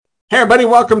Hey everybody,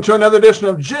 welcome to another edition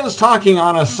of Jizz Talking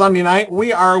on a Sunday night.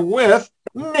 We are with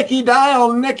Nikki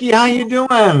Dial. Nikki, how you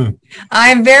doing?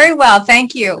 I'm very well,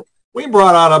 thank you. We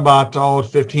brought out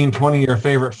about 15, 20 of your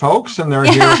favorite folks, and they're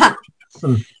here.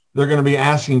 And they're going to be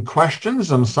asking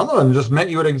questions, and some of them just met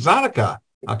you at Exotica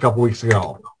a couple weeks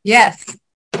ago. Yes.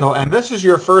 So, and this is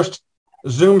your first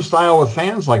Zoom style with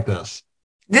fans like this.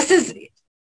 This is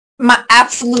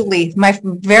absolutely my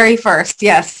very first,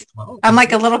 yes. I'm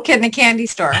like a little kid in a candy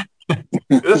store.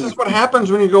 This is what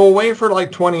happens when you go away for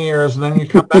like 20 years and then you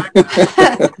come back.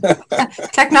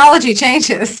 Technology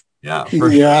changes. Yeah.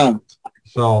 Sure.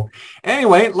 So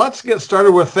anyway, let's get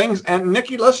started with things. And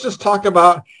Nikki, let's just talk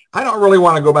about, I don't really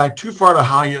want to go back too far to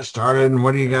how you started and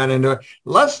what you got into it.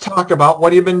 Let's talk about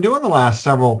what you've been doing the last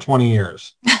 20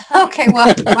 years. Okay.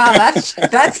 Well, wow, that's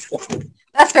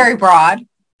very broad.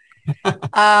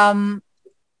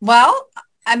 Well,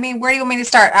 I mean, where do you want me to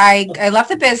start? I left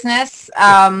the business.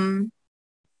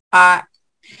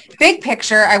 Big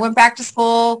picture, I went back to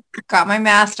school, got my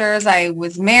master's. I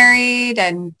was married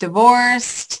and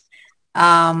divorced.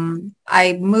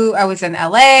 I was in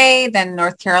LA, then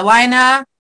North Carolina.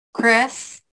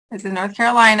 Chris is in North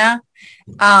Carolina.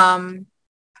 And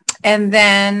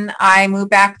then I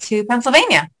moved back to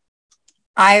Pennsylvania.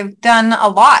 I've done a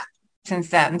lot since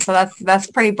then. So that's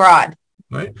pretty broad.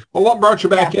 Right. Well, what brought you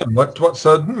back in? Why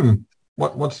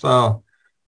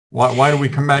do we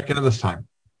come back into this time?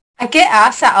 I get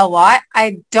asked that a lot.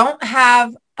 I don't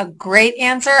have a great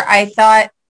answer. I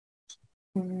thought,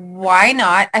 why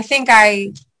not? I think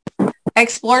I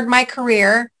explored my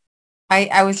career.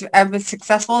 I was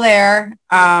successful there.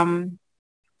 And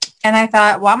I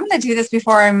thought, well, I'm going to do this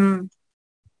before I don't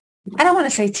want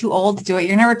to say too old to do it.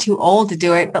 You're never too old to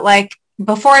do it, but like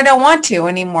before I don't want to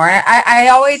anymore. I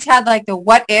always had like the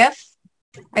what if.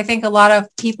 I think a lot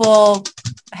of people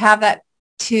have that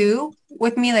too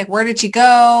with me. Like, where did you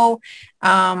go?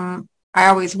 I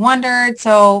always wondered.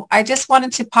 So I just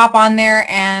wanted to pop on there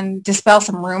and dispel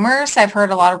some rumors. I've heard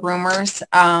a lot of rumors.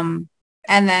 And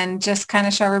then just kind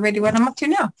of show everybody what I'm up to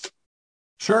now.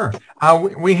 Sure.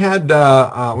 We've got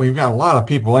a lot of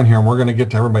people in here, and we're going to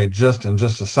get to everybody just in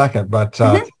just a second. But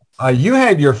you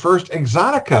had your first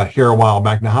Exotica here a while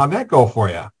back. Now, how'd that go for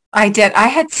you? I did. I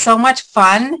had so much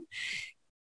fun.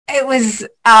 It was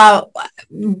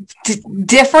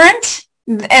different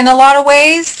in a lot of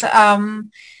ways.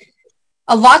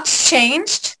 A lot's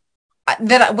changed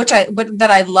that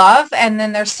I love, and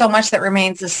then there's so much that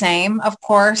remains the same, of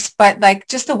course. But like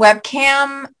just the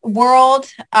webcam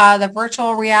world, the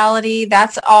virtual reality,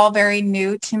 that's all very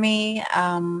new to me.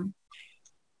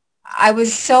 I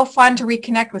was so fun to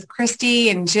reconnect with Christy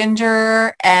and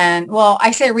Ginger, and well,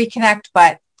 I say reconnect,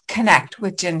 but connect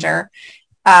with Ginger.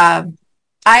 I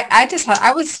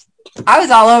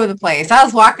was all over the place. I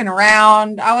was walking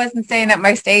around. I wasn't staying at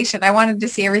my station. I wanted to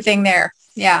see everything there.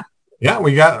 Yeah. Yeah,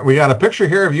 we got a picture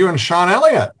here of you and Sean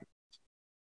Elliott.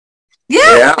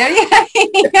 Yeah.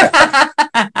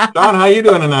 Sean, how you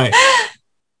doing tonight?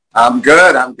 I'm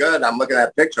good. I'm looking at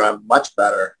that picture. I'm much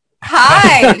better.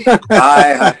 Hi.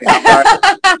 Hi.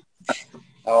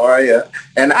 How are you?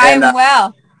 And I'm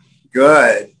well.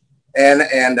 Good. And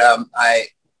I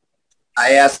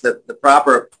asked the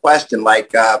proper question,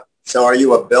 like, so are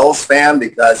you a Bills fan?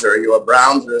 Because are you a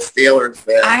Browns or a Steelers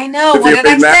fan? I know. What did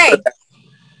I say?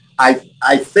 I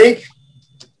think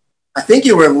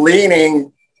you were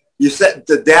leaning. You said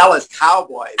the Dallas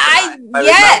Cowboys. I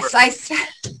said.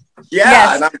 Yeah,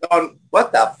 yes. And I'm going,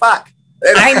 what the fuck?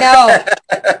 I know.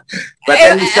 But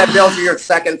then you said Bills are your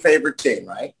second favorite team,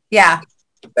 right? Yeah.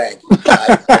 Thank you.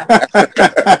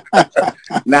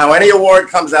 Now, any award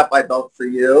comes up, I vote for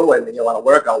you, and you want to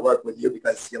work, I'll work with you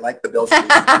because you like the Bills.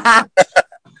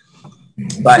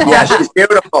 But yeah, she's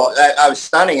beautiful. I was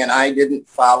stunning, and I didn't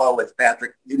follow with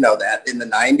Patrick. You know that in the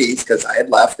 '90s because I had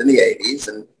left in the '80s,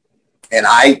 and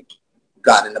I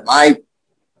got into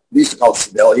we used to call it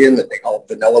civilian, that they call it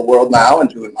vanilla world now, and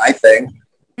doing my thing.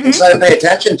 And so I didn't pay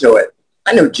attention to it.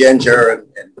 I knew Ginger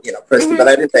and Kristen, but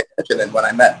I didn't pay attention. And when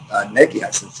I met Nikki, I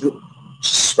said, she's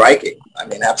striking. I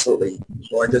mean, absolutely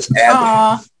gorgeous.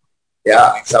 And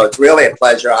yeah, so it's really a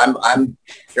pleasure. I'm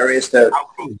curious to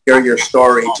hear your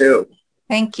story too.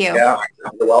 Thank you. Yeah,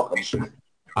 you're welcome.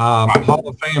 Hall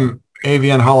of Fame,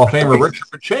 AVN Hall of Famer Richard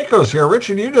Pacheco's here.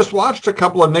 Richard, you just watched a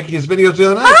couple of Nikki's videos the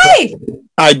other night. Hi.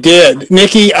 I did.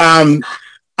 Nikki, I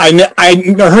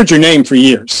heard your name for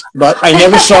years, but I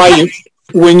never saw you.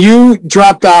 When you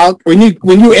dropped out, when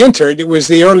you entered, it was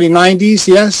the early 90s,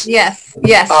 yes? Yes.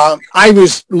 I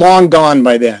was long gone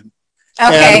by then.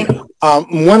 Okay.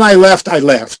 And when I left,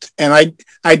 and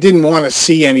I didn't want to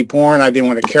see any porn. I didn't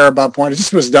want to care about porn. I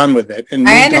just was done with it. And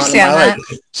I moved on in understand my that.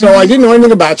 life. So I didn't know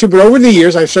anything about you, but over the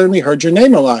years, I certainly heard your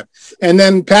name a lot. And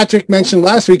then Patrick mentioned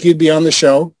last week you'd be on the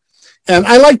show. And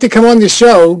I like to come on the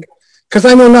show because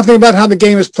I know nothing about how the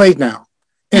game is played now.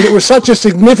 And it was such a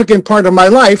significant part of my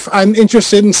life. I'm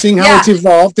interested in seeing how it's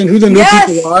evolved and who the new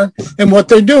people are and what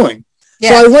they're doing.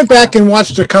 So I went back and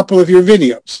watched a couple of your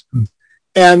videos.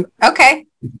 And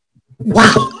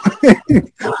wow.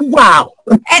 Wow.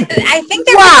 And I think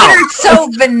they're considered so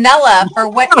vanilla for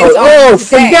what is on Oh, today.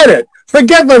 forget it.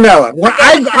 Forget vanilla.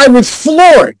 I was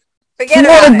floored.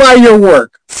 Floored by your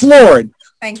work. Floored.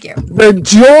 Thank you. The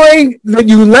joy that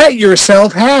you let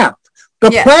yourself have.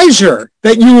 The pleasure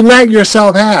that you let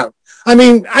yourself have. I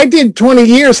mean, I did 20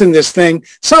 years in this thing.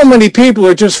 So many people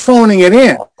are just phoning it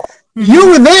in. Mm-hmm. You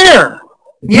were there.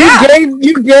 Yeah.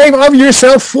 You gave of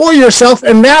yourself for yourself,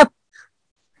 and that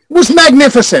was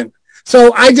magnificent.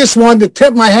 So I just wanted to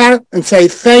tip my hat and say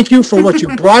thank you for what you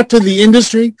brought to the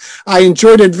industry. I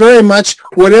enjoyed it very much.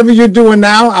 Whatever you're doing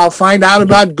now, I'll find out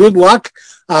about. Good luck.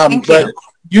 But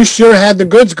you sure had the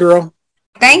goods, girl.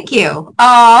 Thank you.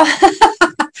 Oh,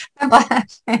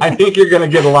 I think you're going to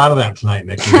get a lot of that tonight,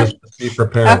 Nikki. Just be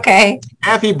prepared. Okay.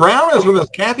 Kathy Brown is with us.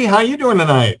 Kathy, how are you doing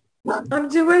tonight? I'm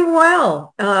doing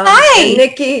well. Hi.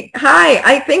 Nikki. Hi.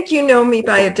 I think you know me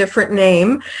by a different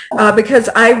name because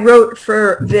I wrote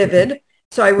for Vivid.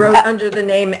 So I wrote under the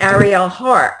name Ariel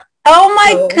Hart. Oh,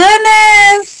 my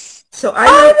goodness. So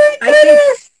I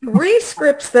think 3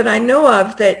 scripts that I know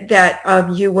of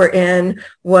that you were in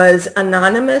was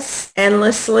Anonymous,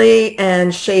 Endlessly,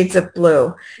 and Shades of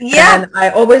Blue. Yeah. And I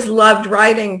always loved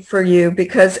writing for you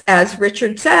because, as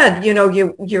Richard said, you know,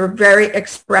 you're very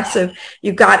expressive.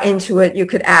 You got into it. You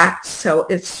could act. So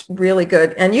it's really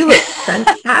good. And you look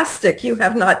fantastic. You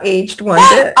have not aged one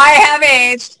bit. I have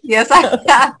aged. Yes, I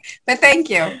have. But thank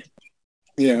you.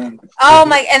 Yeah. Oh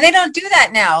my, and they don't do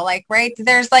that now. Like, right?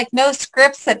 There's like no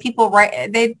scripts that people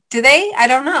write. Do they? I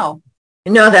don't know.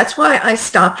 No, that's why I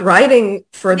stopped writing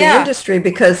for the industry,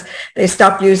 because they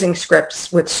stopped using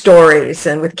scripts with stories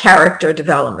and with character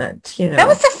development. You know, that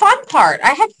was the fun part.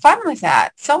 I had fun with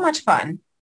that. So much fun.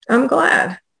 I'm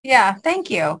glad. Yeah.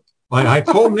 Thank you. I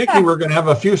told Nikki we're going to have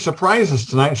a few surprises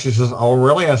tonight. She says, "Oh,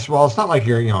 really?" I said, "Well, it's not like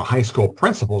your, high school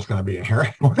principal's going to be in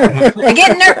here." I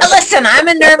get nervous. Listen, I'm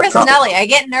a nervous Nelly. I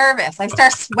get nervous. I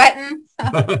start sweating.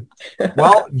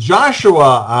 Well,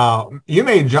 Joshua, you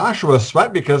made Joshua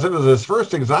sweat because it was his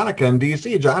first Exotica in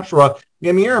DC. Joshua,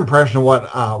 give me your impression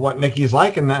of what Nikki's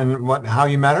like and how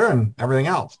you met her and everything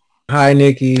else. Hi,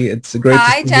 Nikki. It's great.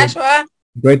 Hi, Joshua.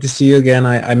 Great to see you again.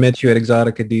 I met you at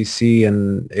Exotica DC,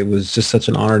 and it was just such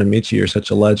an honor to meet you. You're such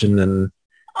a legend, and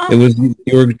you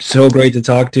were so great to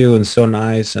talk to and so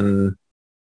nice, and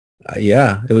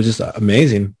it was just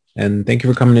amazing. And thank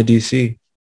you for coming to DC.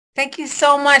 Thank you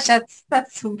so much.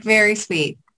 That's very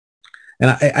sweet.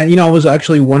 And I was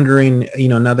actually wondering,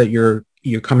 now that you're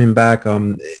coming back,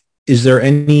 is there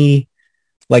any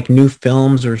like new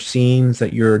films or scenes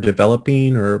that you're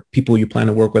developing, or people you plan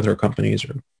to work with, or companies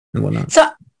and whatnot? So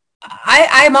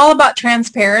I'm all about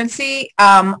transparency.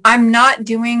 I'm not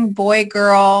doing boy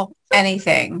girl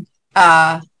anything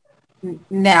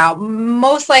now.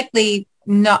 Most likely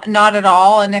not at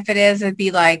all. And if it is, it'd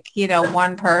be like,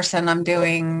 one person I'm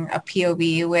doing a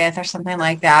POV with or something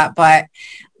like that. But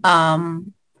so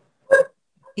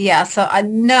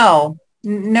no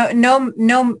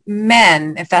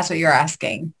men, if that's what you're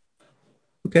asking.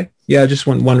 Okay. Yeah, I just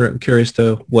wondering, curious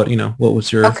to what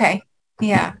was your... Okay.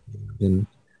 Yeah.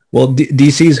 Well,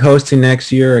 DC's hosting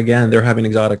next year again. They're having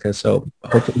Exotica, so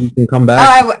hopefully you can come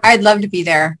back. Oh, I'd love to be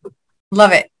there.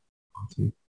 Love it.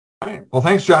 All right. Well,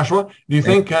 thanks, Joshua. Do you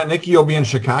think Nikki, you'll be in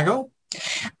Chicago?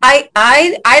 I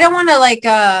don't want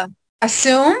to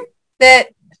assume that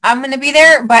I'm going to be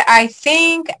there, but I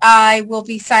think I will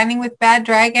be signing with Bad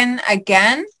Dragon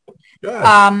again.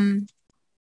 Good.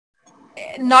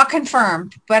 Not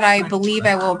confirmed, but I believe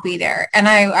I will be there, and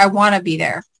I want to be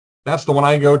there. That's the one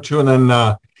I go to. And then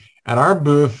at our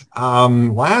booth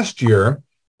last year,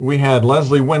 we had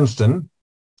Leslie Winston,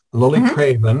 Lily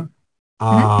Craven,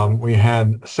 we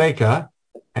had Seika,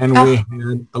 and we had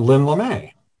Lynn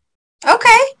LeMay.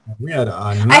 Okay. We had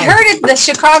I heard the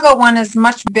Chicago one is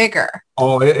much bigger.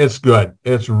 Oh, it's good.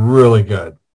 It's really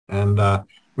good. And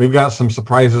we've got some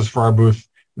surprises for our booth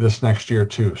this next year,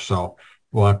 too. So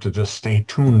we'll have to just stay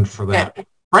tuned for that. Yeah.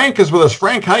 Frank is with us.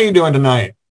 Frank, how you doing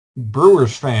tonight?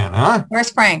 Brewers fan, huh? Where's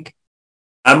Frank?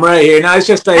 I'm right here. No, it's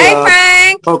just a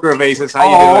Frank. poker of aces. How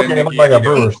you doing? Okay, look like a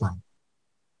Brewers fan.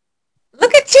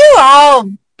 Look at you,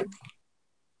 all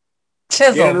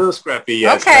chiseled. Getting a little scrappy,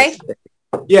 yes. Okay.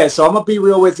 Yeah, so I'm gonna be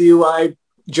real with you. I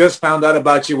just found out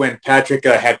about you when Patrick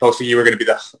had posted you were gonna be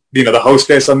the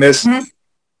hostess on this,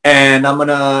 and I'm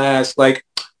gonna ask like.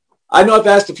 I know I've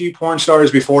asked a few porn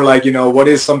stars before, like, what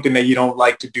is something that you don't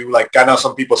like to do? Like, I know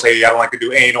some people say, I don't like to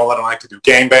do anal, I don't like to do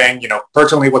gangbang.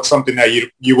 Personally, what's something that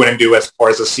you wouldn't do as far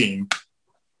as a scene?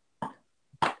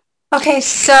 Okay,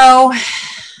 so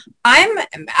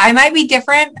I might be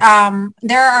different.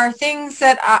 There are things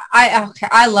that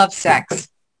I love sex.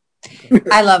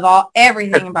 I love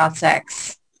everything about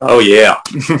sex. Oh yeah.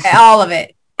 All of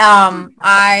it.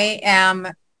 I am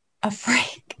a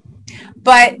freak,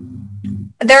 but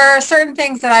there are certain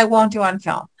things that I won't do on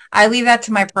film. I leave that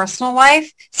to my personal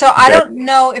life. So I don't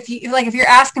know if you're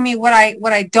asking me what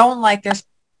I don't like, there's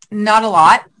not a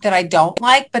lot that I don't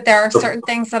like, but there are certain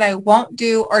things that I won't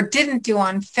do or didn't do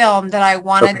on film that I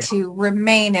wanted to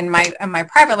remain in my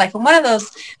private life. And one of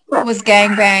those was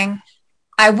gangbang.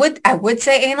 I would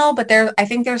say anal, but I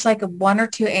think there's like 1 or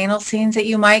 2 anal scenes that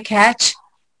you might catch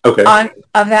of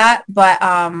that. But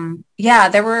yeah,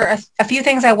 there were a few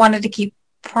things I wanted to keep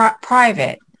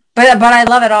private, but I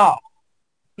love it all.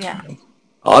 Yeah.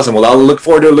 Awesome. Well, I'll look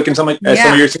forward to looking at some of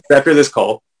your scenes after this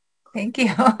call. Thank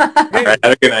you. All right,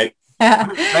 have a good night.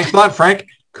 Thanks a lot, Frank.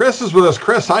 Chris is with us.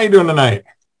 Chris, how you doing tonight?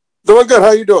 Doing good.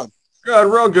 How you doing?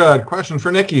 Good, real good. Question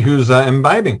for Nikki, who's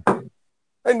imbibing.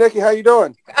 Hey, Nikki, how you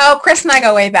doing? Oh, Chris and I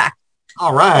go way back.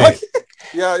 All right.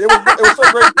 Yeah, it was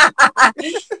so great.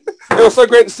 It was so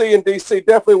great to see you in D.C.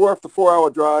 Definitely worth the 4-hour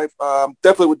drive.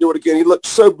 Definitely would do it again. He looked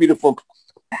so beautiful,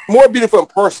 more beautiful in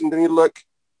person than he look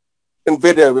in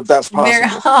video, if that's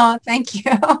possible. Oh, thank you.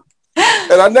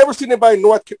 And I've never seen anybody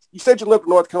in you said you lived in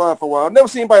North Carolina for a while. I've never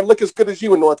seen anybody look as good as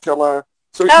you in North Carolina.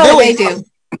 So they do.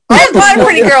 There's a lot of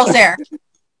pretty girls there.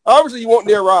 Obviously, you weren't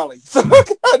near Raleigh. So.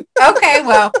 Okay,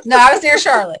 well, no, I was near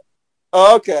Charlotte.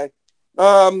 Okay.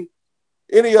 First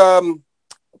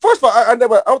of all, I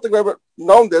don't think I've ever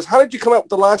known this. How did you come up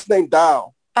with the last name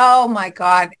Dial? Oh my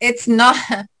God. It's not,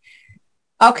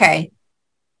 okay.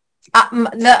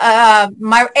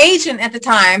 My agent at the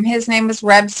time, his name was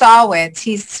Reb Sawitz.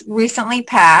 He's recently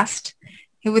passed.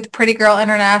 He was with Pretty Girl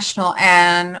International,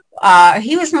 and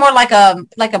he was more like a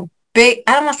big,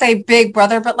 I don't want to say big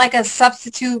brother, but like a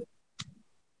substitute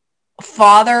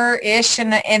father-ish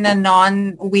in a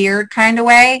non-weird kind of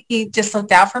way. He just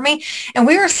looked out for me, and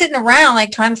we were sitting around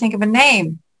like trying to think of a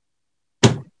name.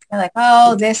 Like,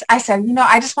 I said,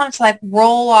 I just wanted to like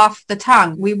roll off the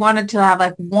tongue. We wanted to have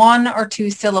like 1 or 2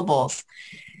 syllables.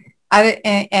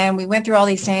 And we went through all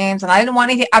these names, and I didn't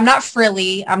want anything. I'm not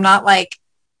frilly. I'm not like,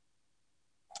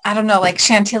 I don't know, like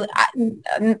Chantilly.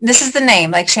 This is the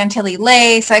name, like Chantilly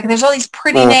Lace. Like, there's all these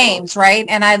pretty names, right?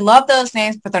 And I love those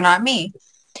names, but they're not me.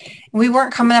 We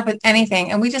weren't coming up with anything,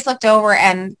 and we just looked over,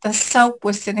 and the soap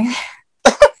was sitting there.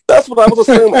 That's what I was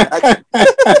assuming.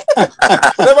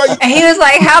 And he was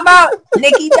like, how about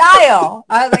Nikki Dial?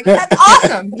 I was like, that's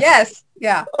awesome. Yes.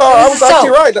 Yeah. Oh, I was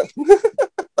actually right.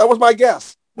 That was my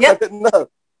guess. Yep. I didn't know.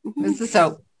 It was the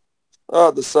soap.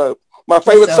 Oh, the soap. My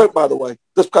favorite soap, by the way,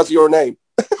 just because of your name.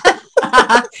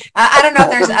 I don't know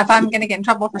if I'm going to get in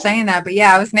trouble for saying that, but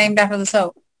yeah, I was named after the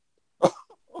soap.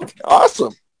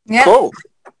 Awesome. Yeah. Cool.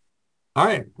 All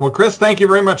right. Well, Chris, thank you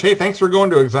very much. Hey, thanks for going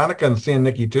to Exotica and seeing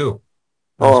Nikki too.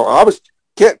 Oh, I was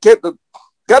got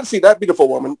to see that beautiful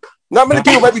woman. Not many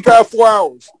people maybe drive 4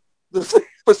 hours.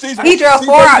 But he drove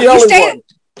 4 hours.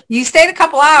 You stayed a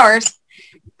couple hours,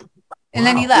 and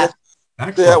then you left.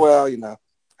 Yeah, well, the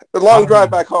long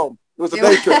drive back home. It was a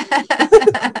day trip.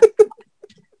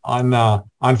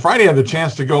 On Friday, I had the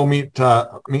chance to go meet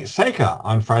Seika.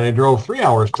 On Friday, I drove 3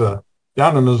 hours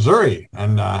down to Missouri,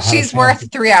 and she's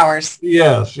worth 3 hours.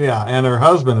 Yes, yeah, and her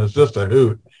husband is just a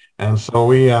hoot, and so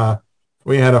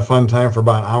we had a fun time for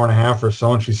about an hour and a half or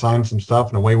so, and she signed some stuff,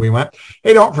 and away we went.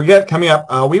 Hey, don't forget, coming up,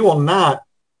 we will not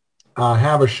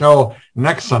have a show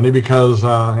next Sunday because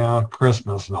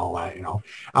Christmas and all that,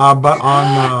 But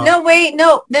on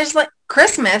no, there's like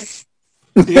Christmas.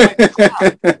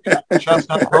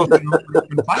 Chestnut roasting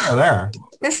fire there.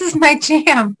 This is my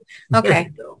jam.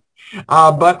 Okay.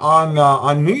 But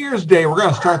on New Year's Day, we're going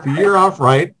to start the year off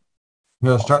right. We're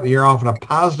going to start the year off on a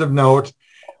positive note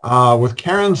with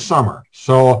Karen Summer.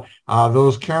 So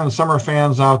those Karen Summer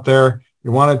fans out there,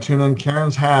 you want to tune in.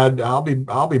 Karen's had, I'll be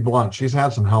blunt, she's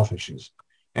had some health issues.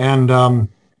 And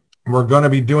we're going to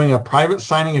be doing a private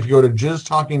signing. If you go to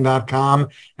jizztalking.com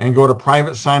and go to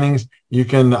private signings,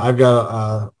 I've got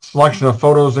a selection of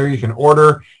photos there. You can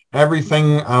order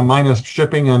everything minus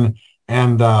shipping and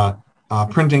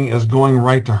printing is going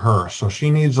right to her. So she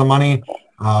needs the money.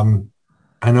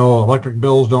 I know electric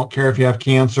bills don't care if you have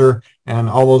cancer and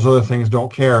all those other things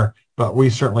don't care, but we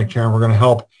certainly care. And we're going to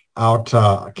help out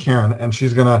Karen, and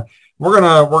we're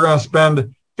gonna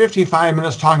spend 55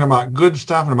 minutes talking about good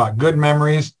stuff and about good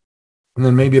memories, and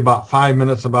then maybe about 5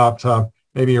 minutes about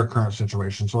maybe your current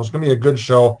situation. So it's going to be a good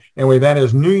show. Anyway, that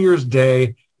is New Year's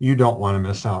Day. You don't want to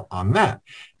miss out on that.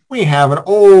 We have an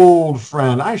old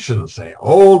friend. I shouldn't say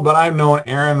old, but I've known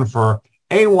Aaron for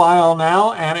a while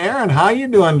now. And Aaron, how you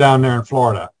doing down there in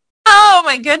Florida? Oh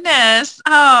my goodness.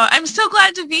 Oh, I'm so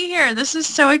glad to be here. This is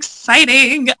so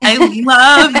exciting. I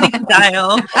love Nikki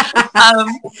Dial.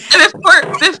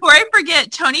 Before I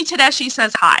forget, Tony Tedeschi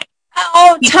says hi.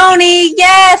 Oh, Tony,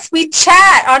 yes, we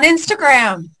chat on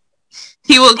Instagram.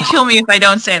 He will kill me if I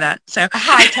don't say that. So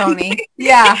hi, Tony.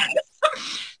 Yeah.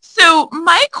 So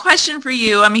my question for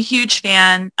you, I'm a huge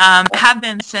fan, have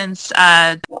been since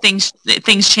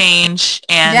things change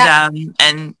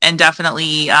and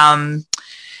definitely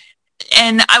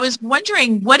and I was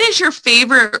wondering, what is your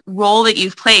favorite role that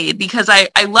you've played? Because I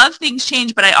love Things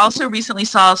Change, but I also recently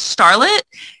saw Starlet,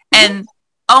 and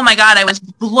oh my God, I was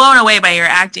blown away by your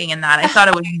acting in that. I thought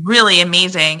it was really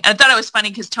amazing. I thought it was funny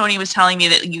because Tony was telling me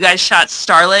that you guys shot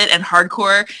Starlet and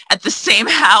Hardcore at the same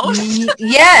house.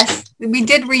 Yes, we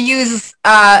did reuse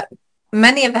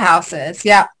many of the houses.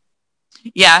 Yeah.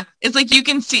 Yeah, it's like you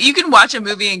can watch a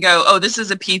movie and go, oh, this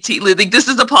is a PT, like this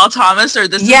is a Paul Thomas, or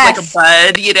this is like a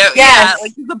Bud, you know, yeah,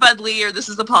 like this is a Bud Lee, or this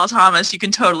is a Paul Thomas. You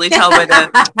can totally tell by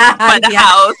the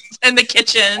house and the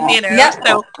kitchen, you know. Yep.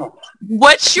 So,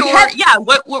 what's your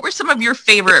what were some of your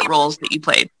favorite roles that you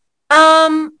played?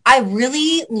 I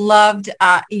really loved.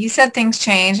 You said Things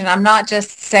Change, and I'm not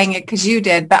just saying it because you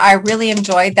did, but I really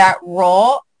enjoyed that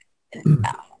role.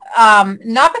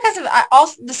 Not because of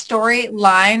also the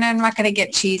storyline. I'm not going to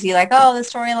get cheesy like, oh, the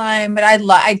storyline, but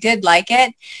I did like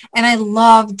it, and I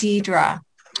love Deidre.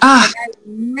 Like, I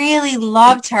really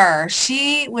loved her.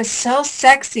 She was so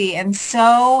sexy and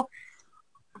so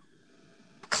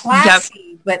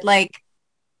classy, but like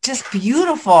just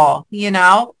beautiful, you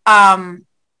know.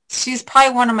 She's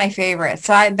probably one of my favorites.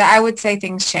 So I would say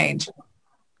Things Change.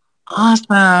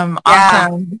 Awesome. Yeah.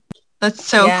 Awesome. That's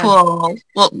so cool.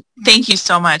 Well, thank you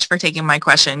so much for taking my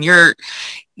question. You're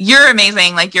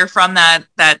amazing. Like you're from that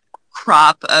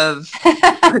crop of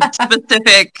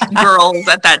specific girls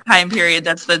at that time period.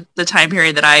 That's the time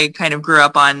period that I kind of grew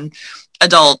up on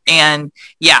adult. And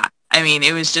yeah, I mean,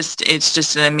 it's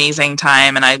just an amazing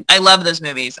time. And I love those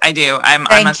movies. I do. I'm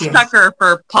a sucker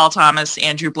for Paul Thomas,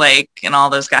 Andrew Blake, and all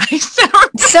those guys.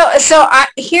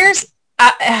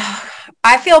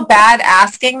 I feel bad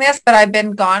asking this, but I've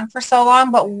been gone for so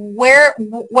long. But where?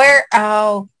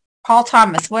 Oh, Paul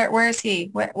Thomas. Where is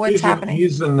he? What's happening?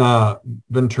 He's in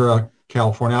Ventura,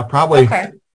 California.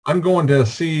 I'm going to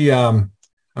see. I'm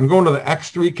going to the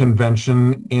X3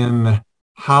 convention in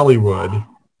Hollywood,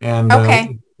 and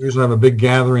usually have a big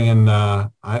gathering. And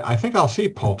I think I'll see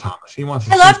Paul Thomas. He wants.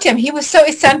 I loved him. He was so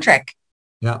eccentric.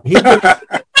 Yeah, he's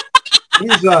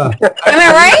am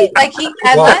I right? Like he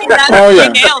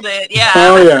nailed it. Yeah.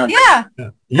 Oh yeah.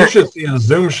 You should see a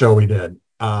Zoom show we did.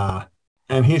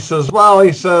 And he says,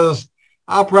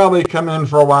 I'll probably come in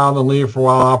for a while and then leave for a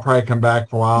while. I'll probably come back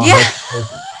for a while. Yeah.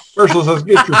 Ursula says,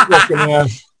 get your fucking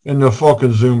ass in the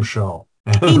fucking Zoom show.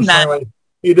 And finally,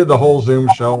 he did the whole Zoom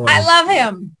show. And, I love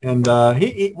him. And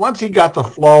he once he got the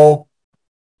flow,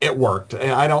 it worked.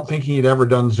 I don't think he'd ever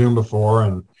done Zoom before.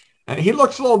 And he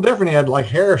looks a little different. He had like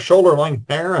hair, shoulder length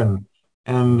hair. And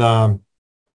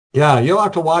you'll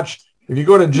have to watch. If you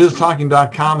go to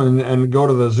jizztalking.com and go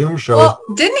to the Zoom show. Well,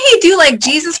 didn't he do like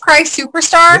Jesus Christ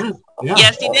Superstar? Yeah.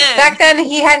 Yes, he did. Back then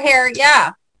he had hair.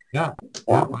 Yeah. Yeah.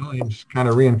 Well, he's kind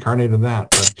of reincarnated that.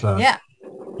 But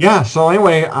yeah. So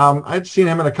anyway, I'd seen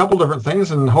him in a couple different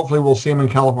things, and hopefully we'll see him in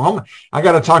California. I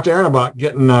got to talk to Aaron about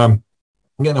getting a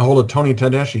hold of Tony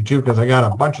Tedeschi too, because I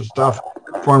got a bunch of stuff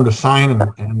for him to sign,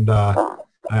 and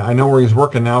I know where he's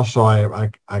working now, so I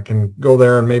can go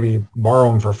there and maybe borrow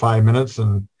him for 5 minutes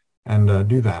and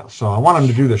do that. So I want him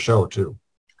to do the show too.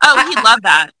 Oh, he'd love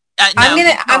that.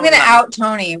 I'm gonna out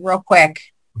Tony real quick.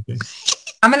 Okay.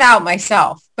 I'm gonna out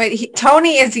myself, but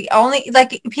Tony is the only,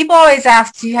 like, people always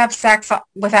ask, do you have sex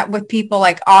with people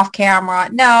like off camera?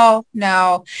 No,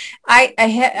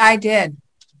 I did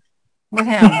with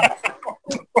him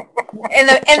in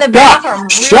the bathroom.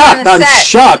 I'm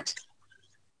shocked.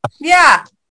 Yeah.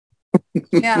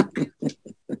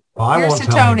 Well, I won't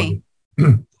tell Tony.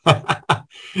 All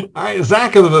right,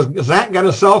 Zach got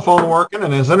his cell phone working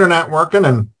and his internet working,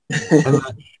 and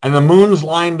the moon's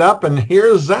lined up, and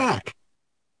here's Zach.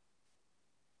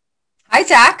 Hi,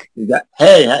 Zach.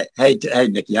 Hey,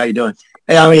 Nikki, how you doing?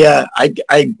 Hey,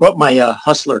 I brought my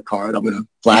hustler card. I'm gonna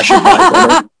flash it.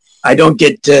 I don't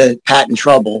get Pat in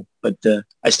trouble, but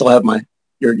I still have my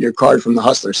your card from the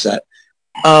Hustler set.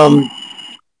 I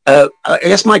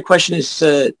guess my question is,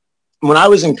 when I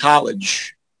was in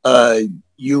college,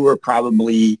 you were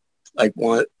probably like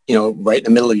one, right in the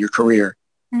middle of your career.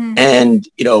 Mm. And,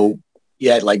 you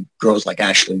had like girls like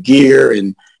Ashley Gear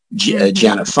and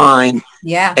Gianna Fine.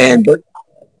 Yeah. And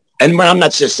I'm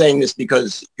not just saying this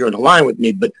because you're in the line with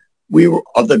me, but we were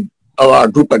of our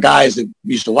group of guys that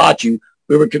used to watch you,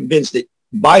 we were convinced that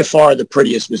by far the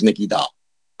prettiest was Nikki Dial,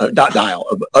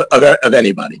 of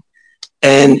anybody.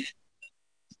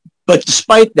 But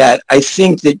despite that, I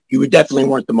think that you definitely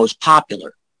weren't the most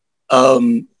popular.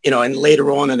 And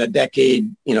later on in the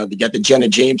decade, you got the Jenna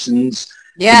Jamesons,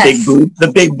 yes,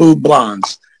 the big boob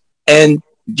blondes. And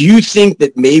do you think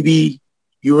that maybe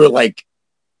you were like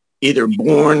either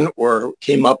born or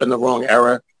came up in the wrong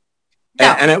era?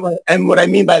 No. And what I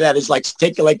mean by that is like,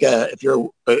 take like if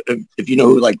you know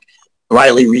who like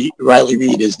Riley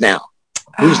Reid is now,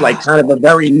 who's like kind of a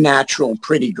very natural,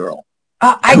 pretty girl.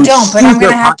 I don't, but I'm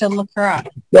going to have to look her up.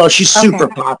 No, she's super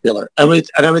popular. I would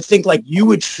think like you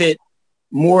would fit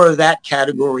more of that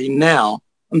category now.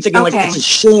 I'm thinking like it's a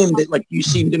shame that like you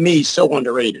seem to me so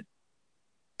underrated.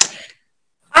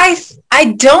 I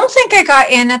don't think I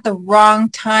got in at the wrong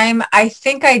time. I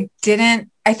think I didn't.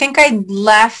 I think I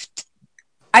left.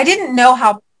 I didn't know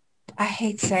how. I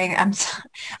hate saying I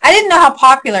didn't know how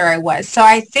popular I was, so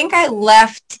I think I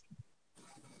left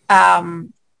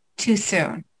too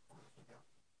soon.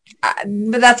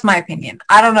 But that's my opinion.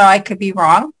 I don't know. I could be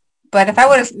wrong. But if I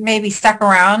would have maybe stuck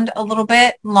around a little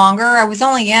bit longer, I was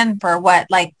only in for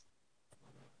like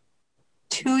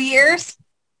 2 years,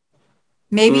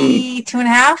 maybe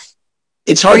 2.5.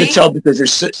 It's hard to tell because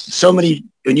there's so many.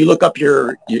 When you look up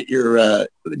your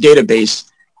database,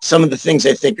 some of the films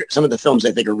I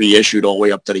think are reissued all the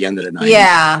way up to the end of the 90s.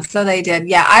 Yeah, so they did.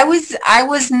 Yeah, I was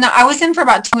in for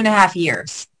about 2.5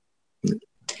 years.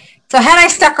 So had I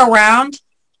stuck around,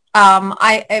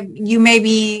 you may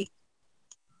be,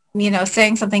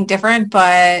 saying something different,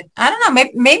 but I don't know.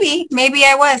 Maybe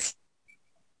I was.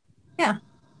 Yeah.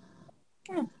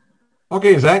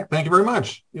 Okay, Zach, thank you very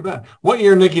much. You bet. What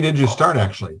year, Nikki, did you start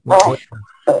actually? What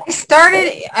I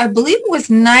started, I believe it was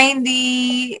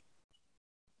 92.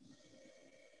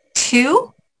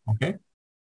 Okay.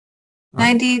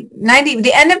 90,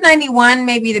 the end of 91,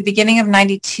 maybe the beginning of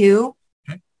 92.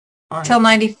 Okay. All right. Till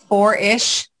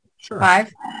 94-ish. Sure.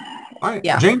 5. All right.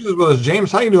 Yeah. James is with us.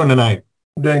 James, how you doing tonight?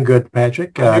 I'm doing good,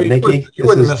 Patrick. You Nikki,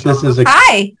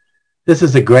 Hi. This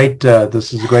is a great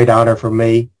honor for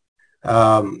me.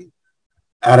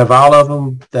 Out of all of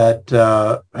them that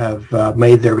have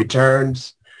made their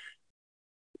returns,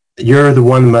 you're the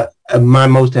one, my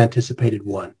most anticipated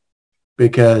one,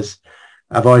 because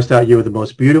I've always thought you were the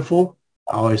most beautiful.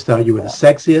 I always thought you were the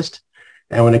sexiest.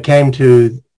 And when it came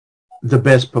to the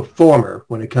best performer,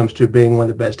 when it comes to being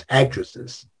one of the best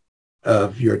actresses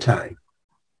of your time.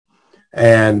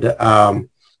 And I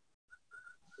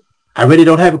really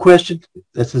don't have a question.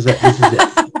 This is it.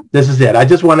 This is it. I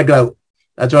just want to go.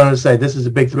 I just wanted to say this is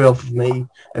a big thrill for me,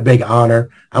 a big honor.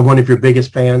 I'm one of your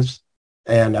biggest fans,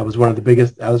 and I was one of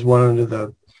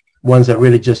the ones that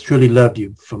really just truly loved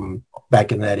you from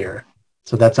back in that era.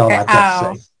 So that's all I've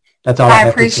got to say. That's all I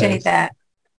have to say. I appreciate that.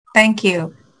 Thank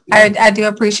you. I do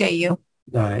appreciate you.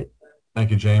 All right.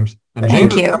 Thank you, James. And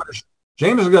Thank you.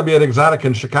 James is going to be at Exotic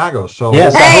in Chicago. So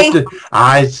yes,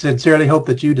 I sincerely hope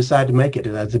that you decide to make it.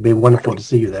 That'd be wonderful to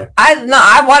see you there. I'm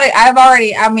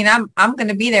going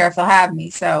to be there if they'll have me.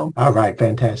 So. All right.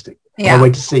 Fantastic. Yeah. I'll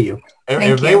wait to see you.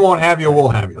 If they won't have you, we'll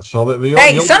have you. So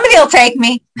somebody will take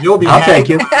me. You'll be. I'll take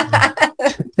you.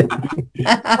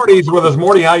 Morty's with us.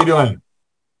 Morty, how you doing?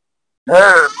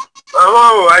 Hello.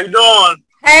 How you doing?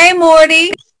 Hey,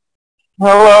 Morty.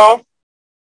 Hello.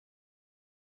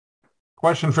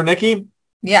 Question for Nikki?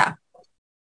 Yeah.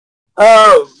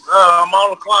 Oh, I'm on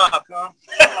the clock, huh?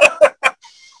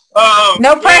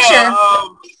 No pressure.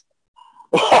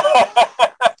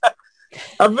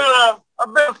 I've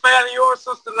been a fan of yours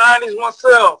since the '90s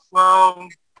myself. I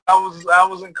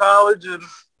was in college at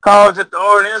the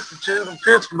Art Institute in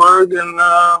Pittsburgh, and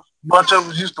a bunch of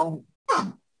us used to,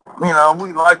 we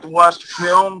like to watch the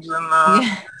films, and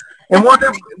one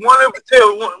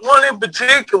in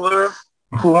particular,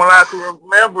 who one I can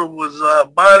remember was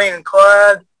Bonnie and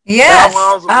Clyde. Yes.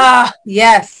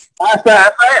 Yes.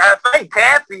 I think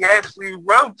Kathy actually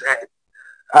wrote that.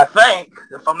 I think,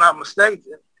 if I'm not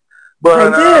mistaken.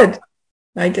 But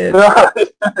I did.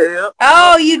 Yeah.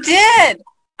 Oh, you did.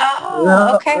 Oh,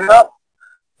 yeah, okay.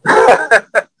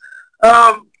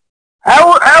 Yeah.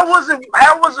 How was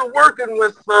it working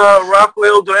with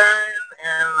Rockwell Darin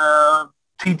and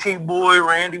TT Boy,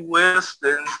 Randy West,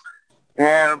 and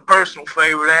and a personal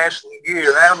favorite, Ashley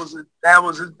Gear. That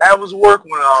was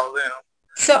working with all of them.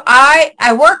 So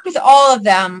I worked with all of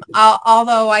them,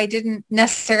 although I didn't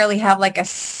necessarily have like a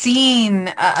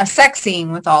scene, a sex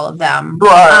scene with all of them.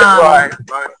 Right.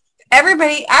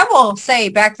 Everybody, I will say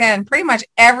back then, pretty much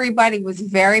everybody was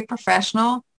very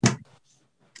professional.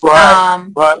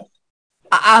 Right.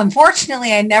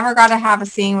 Unfortunately, I never got to have a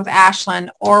scene with Ashlyn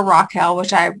or Raquel,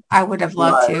 which I would have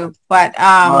loved to. But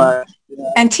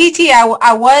and TT,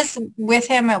 I was with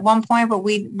him at one point, but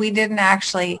we didn't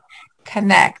actually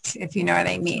connect, if you know what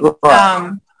I mean.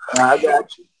 I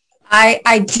got you.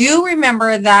 I do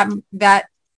remember that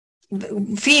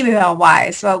female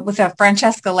wise, with a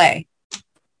Francesca Lay.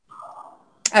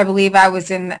 I believe I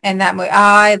was in that movie.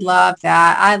 I loved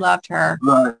that. I loved her.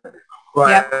 Right.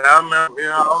 Yep. I remember.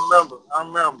 Yeah, I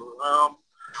remember.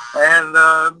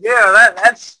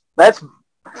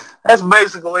 That's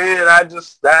basically it. I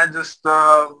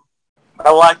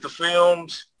like the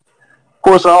films. Of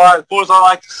course, I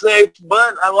like the sex,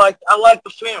 but I like the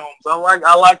films. I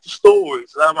like the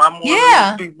stories. I'm one of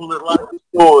those people that like the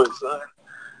stories.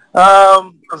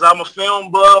 Because I'm a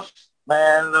film buff,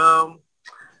 and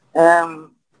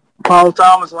Paul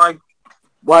Thomas, like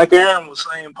Aaron was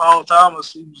saying, Paul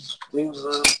Thomas, he was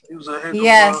a heck of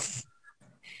yes.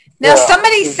 Now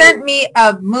somebody sent me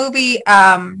a movie.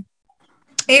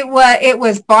 It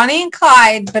was Bonnie and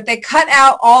Clyde, but they cut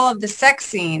out all of the sex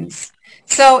scenes,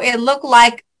 so it looked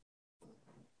like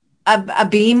a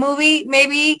B movie,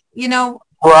 maybe, film.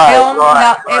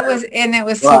 Right.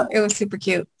 It was super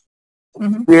cute.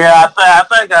 Mm-hmm. Yeah, I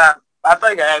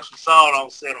think I actually saw it on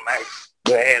Cinemax.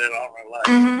 They had it on their life.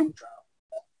 Mm-hmm.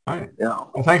 All right. Yeah.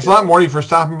 Well, thanks a lot, Morty, for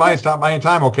stopping by. Stop by in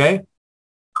time, okay?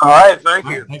 All right. Thank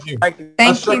you. Thank you.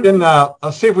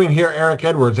 Let's see if we can hear Eric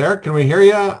Edwards. Eric, can we hear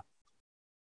you?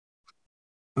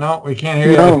 No, we can't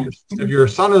hear you. If your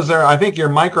son is there, I think your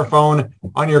microphone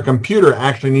on your computer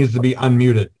actually needs to be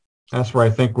unmuted. That's where I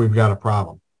think we've got a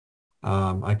problem.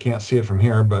 I can't see it from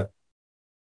here, but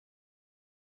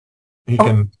he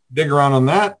can dig around on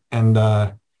that, and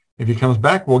if he comes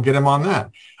back, we'll get him on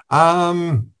that.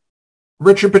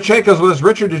 Richard Pacheco's with us.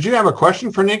 Richard, did you have a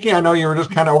question for Nikki? I know you were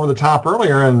just kind of over the top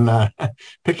earlier and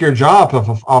pick your jaw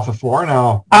off the floor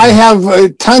now. I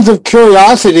have tons of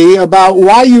curiosity about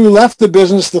why you left the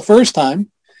business the first time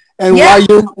and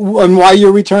why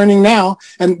you're returning now.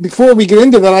 And before we get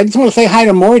into that, I just want to say hi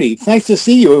to Morty. It's nice to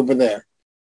see you over there.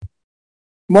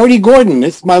 Morty Gordon,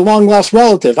 it's my long lost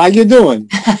relative. How you doing?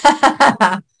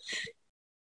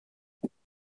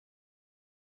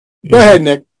 Go ahead,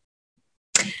 Nick.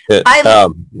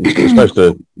 It's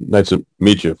nice to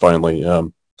meet you finally.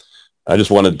 I just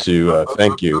wanted to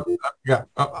thank you.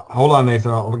 Hold on,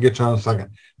 Nathan. I'll get you on in a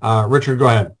second. Richard, go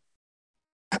ahead.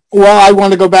 Well, I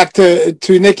want to go back to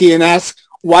Nikki and ask,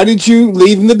 why did you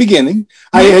leave in the beginning?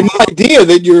 I had no idea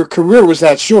that your career was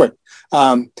that short,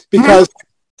 because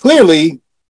clearly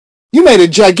you made a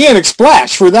gigantic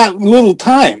splash for that little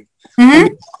time. I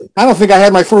don't think I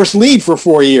had my first lead for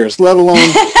 4 years, let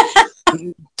alone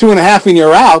 2.5 and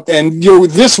you're out, and you're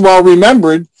this well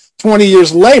remembered 20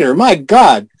 years later. My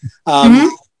God,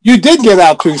 you did get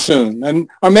out too soon,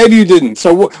 or maybe you didn't.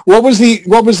 So what was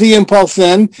the impulse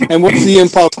then, and what's the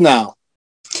impulse now?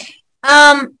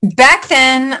 Back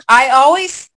then, I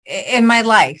always in my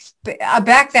life,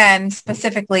 back then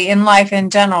specifically in life in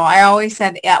general, I always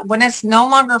said when it's no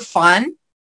longer fun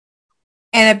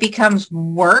and it becomes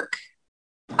work,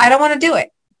 I don't want to do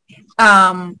it.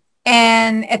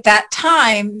 And at that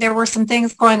time, there were some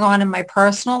things going on in my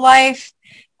personal life,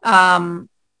 not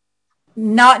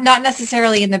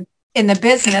necessarily in the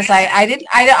business. I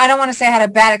don't want to say I had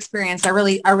a bad experience. I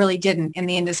really didn't in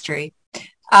the industry.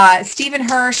 Stephen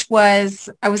Hirsch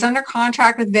I was under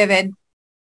contract with Vivid,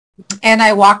 and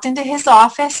I walked into his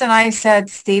office and I said,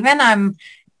 Stephen, I'm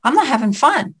not having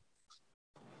fun.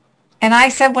 And I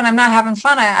said, when I'm not having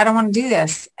fun, I don't want to do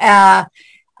this. I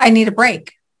need a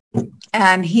break.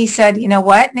 And he said, you know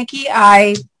what, Nikki,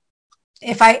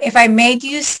 if I made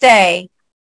you stay,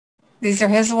 these are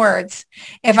his words,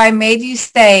 if I made you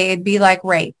stay, it'd be like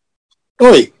rape.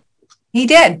 Oy. He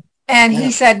did. And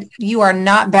he said, you are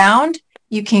not bound.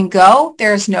 You can go.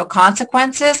 There's no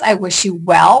consequences. I wish you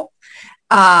well.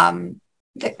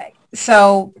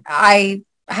 So I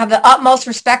have the utmost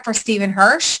respect for Stephen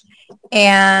Hirsch,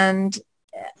 and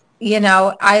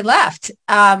I left.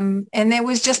 And it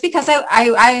was just because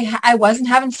I wasn't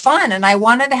having fun, and I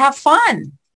wanted to have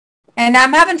fun, and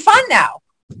I'm having fun now.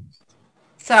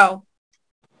 So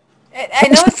I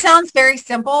know it sounds very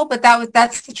simple, but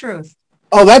that's the truth.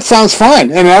 Oh, that sounds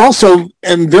fun. And I also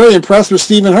am very impressed with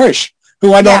Stephen Hirsch,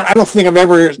 who I don't think I've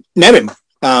ever met him.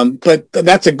 But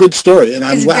that's a good story, and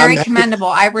It's very commendable.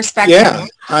 I respect Yeah,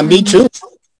 me too.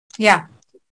 Yeah.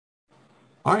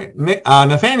 All right,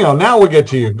 Nathaniel, now we'll get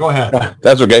to you. Go ahead.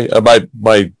 That's okay.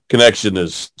 My connection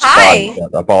is spotty.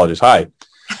 Apologies. Hi.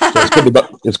 So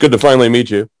it's good to finally meet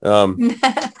you. I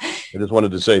just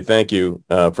wanted to say thank you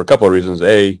for a couple of reasons.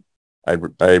 I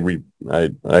agree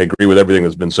with everything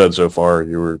that's been said so far.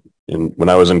 When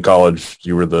I was in college,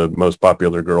 you were the most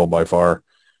popular girl by far,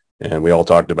 and we all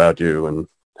talked about you and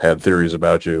had theories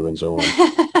about you and so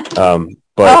on.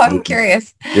 But I'm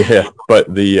curious. Yeah, but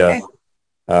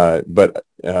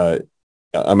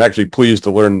I'm actually pleased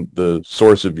to learn the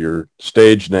source of your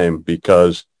stage name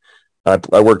because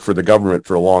I worked for the government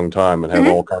for a long time and have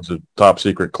all kinds of top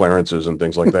secret clearances and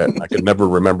things like that. And I could never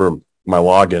remember my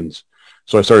logins.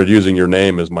 So I started using your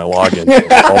name as my login. So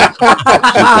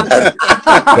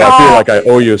I feel like I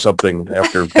owe you something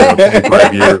after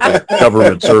 25 years of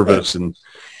government service and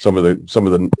some of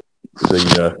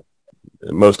the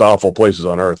most awful places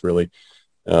on earth, really.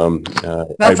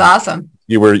 That's awesome.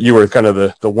 You were kind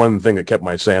of the one thing that kept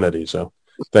my sanity. So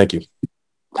thank you.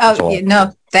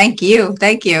 No, thank you.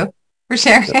 Thank you for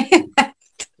sharing.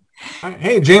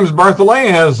 Hey, James Bartholet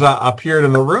has appeared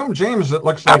in the room. James, it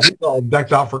looks like he's all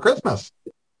decked out for Christmas.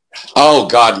 Oh,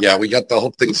 God, yeah. We got the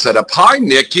whole thing set up. Hi,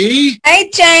 Nikki. Hey,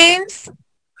 James.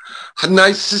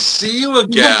 Nice to see you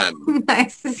again.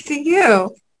 Nice to see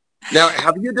you. Now,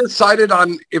 have you decided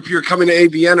on if you're coming to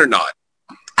AVN or not?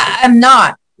 I'm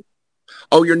not.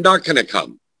 Oh, you're not going to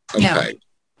come? Okay.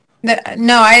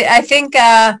 No, I think,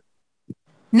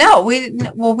 no,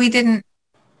 we didn't.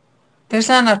 There's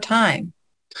not enough time.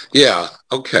 Yeah.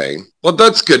 Okay. Well,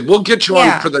 that's good. We'll get you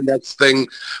on for the next thing.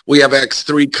 We have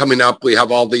X3 coming up. We have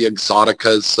all the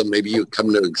Exoticas. So maybe you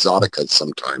come to Exoticas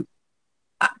sometime.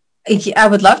 I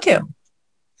would love to.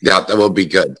 Yeah, that will be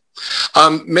good.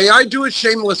 May I do a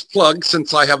shameless plug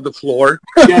since I have the floor?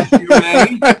 Yes, you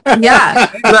may. Yeah.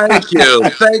 Thank you.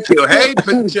 Thank you. Hey,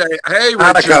 hey,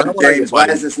 Richard. James, why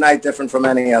is this night different from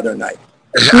any other night?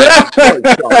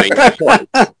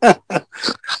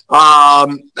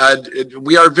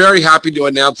 We are very happy to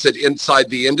announce that Inside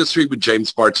the Industry with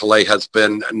James Bartholet has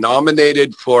been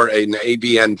nominated for an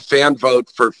AVN fan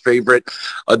vote for favorite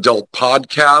adult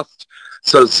podcast.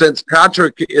 So since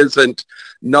Patrick isn't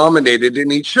nominated,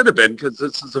 and he should have been because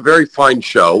this is a very fine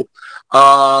show,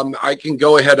 I can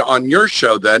go ahead on your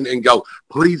show then and go,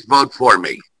 please vote for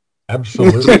me.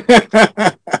 Absolutely.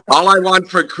 All I want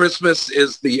for Christmas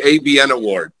is the AVN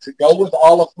award to go with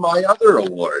all of my other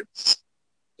awards.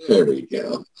 There we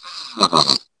go.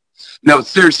 No,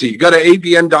 seriously, you go to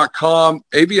avn.com,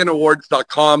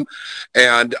 avnawards.com,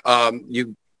 and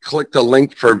you click the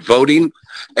link for voting,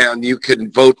 and you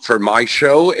can vote for my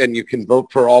show, and you can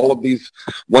vote for all of these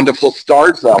wonderful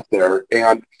stars out there.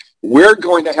 And we're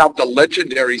going to have the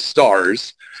legendary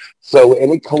stars. So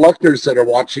any collectors that are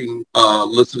watching,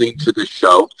 listening to the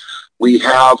show, we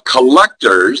have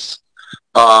collectors.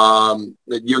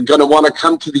 You're going to want to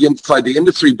come to the Inside the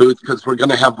Industry booth because we're going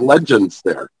to have legends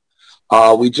there.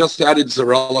 We just added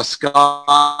Zarella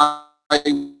Sky.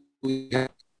 We have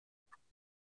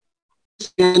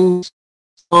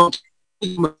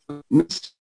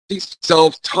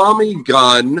myself, Tommy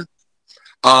Gunn.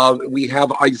 We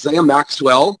have Isaiah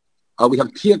Maxwell. We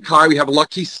have Tia Kai. We have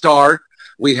Lucky Star.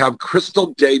 We have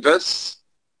Crystal Davis.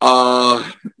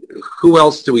 Who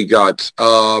else do we got?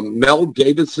 Mel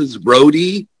Davis's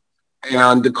roadie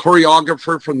and the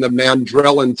choreographer from the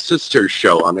Mandrell and Sisters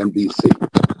show on NBC.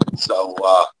 So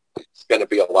it's going to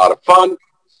be a lot of fun.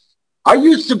 I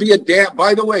used to be a dancer.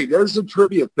 By the way, there's a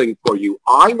trivia thing for you.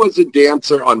 I was a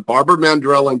dancer on Barbara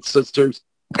Mandrell and Sisters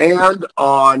and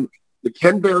on the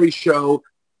Ken Berry show,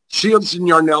 Shields and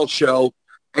Yarnell show,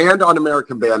 and on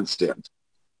American Bandstand.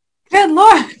 Good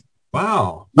Lord.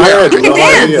 Wow. I had no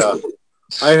idea.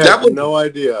 I had no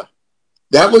idea.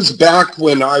 That was back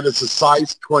when I was a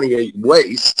size 28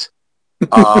 waist.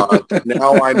 Now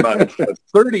I'm a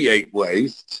 38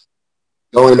 waist,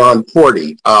 going on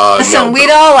 40. Listen, we'd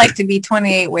all like to be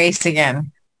 28 waist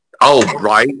again. Oh,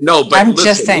 right. No, but I'm listen,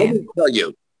 just saying. Let me tell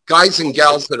you, guys and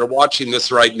gals that are watching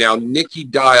this right now, Nikki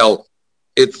Dial,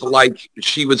 it's like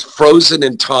she was frozen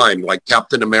in time, like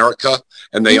Captain America,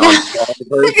 and they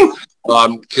unfolded her.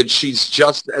 Because she's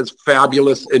just as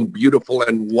fabulous and beautiful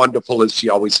and wonderful as she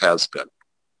always has been.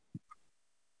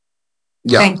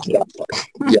 Yeah. Thank you.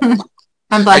 Yeah.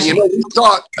 I'm blushing. And we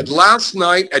saw last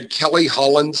night at Kelly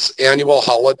Holland's annual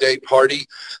holiday party,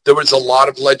 there was a lot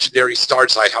of legendary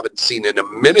stars I haven't seen in a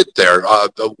minute there.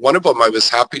 One of them I was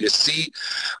happy to see.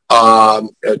 There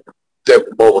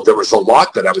was a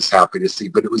lot that I was happy to see,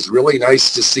 but it was really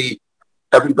nice to see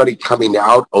everybody coming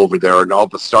out over there and all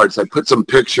the stars. I put some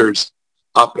pictures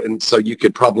up, and so you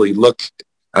could probably look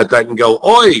at that and go,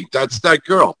 "Oi, that's that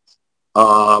girl,"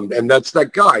 and that's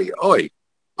that guy. Oi,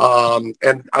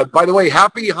 and by the way,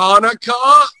 Happy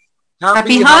Hanukkah!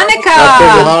 Happy Happy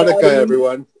Hanukkah! Hanukkah,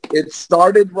 everyone. It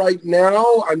started right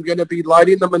now. I'm going to be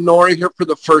lighting the menorah here for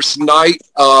the first night.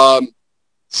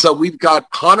 So we've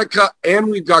got Hanukkah and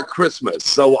we've got Christmas.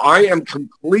 So I am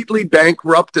completely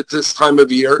bankrupt at this time of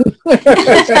year.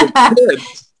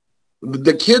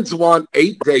 The kids want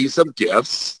 8 days of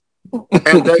gifts,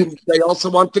 and then they also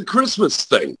want the Christmas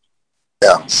thing.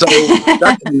 Yeah. So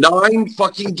that's 9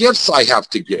 fucking gifts I have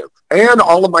to give, and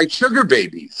all of my sugar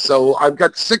babies. So I've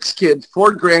got 6 kids,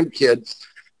 4 grandkids,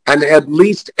 and at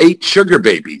least 8 sugar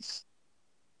babies.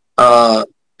 And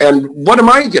what am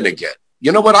I going to get?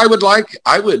 You know what I would like?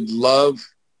 I would love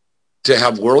to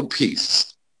have world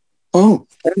peace. Oh.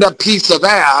 And a piece of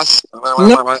ass.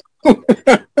 No.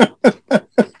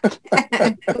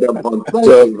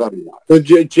 So,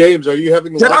 James, are you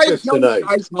having Did I lunch tell tonight? you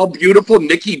guys how beautiful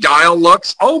Nikki Dial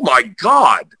looks? Oh my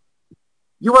God.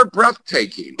 You are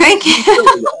breathtaking. Thank you.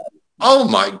 Oh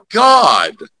my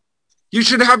God. You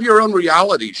should have your own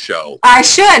reality show. I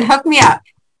should. Hook me up.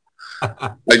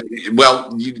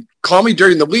 Well, you call me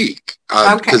during the week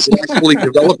because I'm actually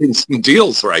developing some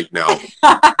deals right now. Is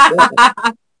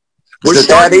it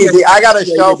that easy? I got a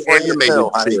show for you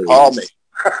too, honey. Call me.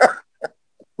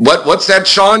 What's that,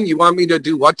 Sean? You want me to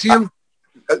do what to you?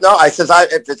 No, I says,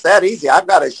 if it's that easy, I've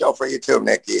got a show for you too,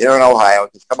 Nikki. You're in Ohio.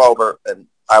 Just come over and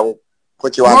I will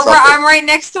put you on something. I'm right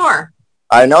next door.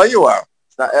 I know you are.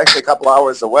 It's not actually a couple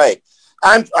hours away.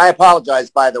 I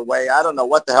apologize, by the way. I don't know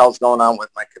what the hell's going on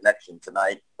with my connection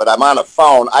tonight, but I'm on a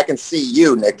phone. I can see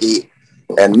you, Nikki,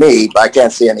 and me, but I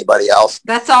can't see anybody else.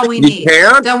 That's all we You need.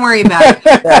 can? Don't worry about it.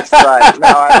 That's right.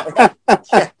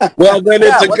 Well, then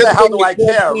it's a what good the hell thing do I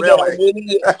care, really? We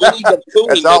need a cooling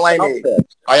That's all I need.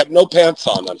 I have no pants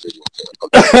on underneath.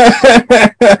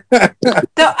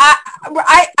 So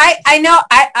I know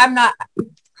I'm not.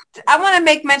 I want to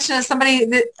make mention of somebody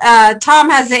that Tom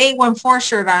has the 814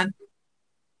 shirt on.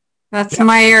 That's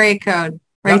my area code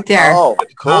right there. Oh,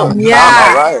 cool. Yeah,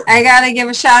 all right. I got to give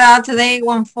a shout out to the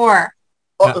 814.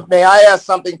 Well, may I ask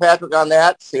something, Patrick, on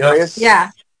that? Serious?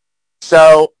 Yeah.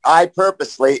 So I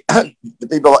purposely, the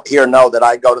people here know that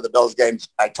I go to the Bills games.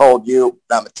 I told you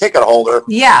I'm a ticket holder.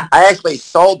 Yeah. I actually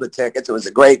sold the tickets. It was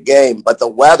a great game, but the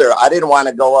weather, I didn't want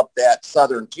to go up that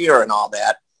southern tier and all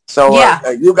that. So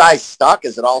are you guys stuck?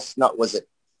 Is it all snow? Was it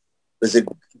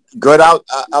good out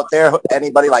there?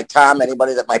 Anybody like Tom?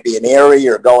 Anybody that might be in Erie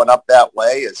or going up that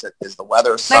way? Is the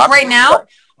weather suck? Like right now?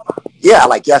 Yeah,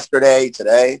 like yesterday,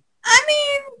 today. I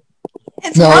mean,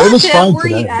 it's No, relative. it was fine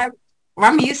today.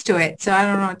 I'm used to it, so I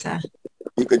don't know what to.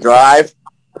 You could drive.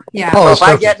 Yeah. Oh, if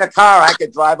I get in a car, I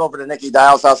could drive over to Nikki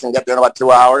Dial's house and get there in about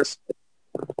 2 hours.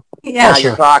 Yeah. Now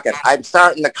you're talking. I'm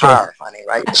starting the car, honey,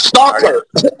 right? Stalker.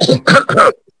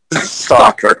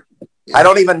 Stalker. I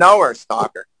don't even know her,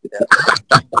 stalker. Yeah.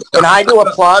 Can I do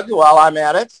a plug while I'm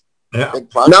at it? Yeah. Big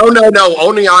plug? No.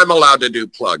 Only I'm allowed to do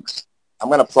plugs. I'm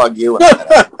going to plug you in a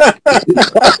minute.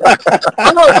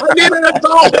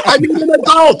 I need an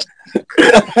adult.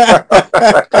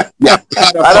 Yeah,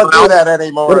 I don't do that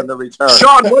anymore in the return.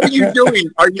 Sean, what are you doing?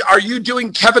 Are you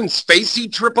doing Kevin Spacey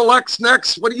XXX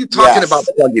next? What are you talking about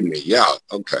plugging me? Yeah,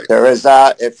 okay. There is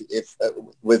if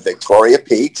with Victoria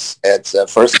Peaks, it's the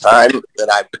first time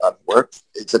that I've worked.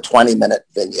 It's a 20-minute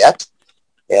vignette,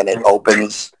 and it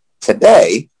opens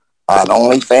today on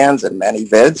OnlyFans and many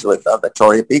vids with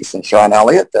Victoria Peaks and Sean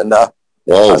Elliott, and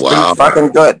it's been fucking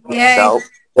good. Yay. So,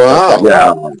 Wow.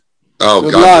 Yeah. Oh,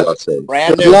 Good God luck. bless him.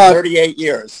 brand Good new, luck. 38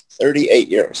 years. 38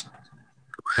 years.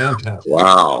 Fantastic. Wow.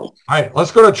 All right,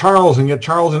 let's go to Charles and get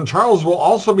Charles. And Charles will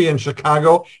also be in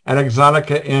Chicago at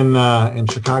Exotica in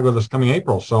Chicago this coming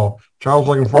April. So Charles,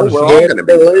 looking forward to we're seeing all you. gonna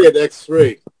be LA at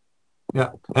X3.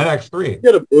 Yeah, NX3.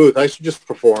 Get a booth. I should just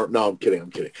perform. No, I'm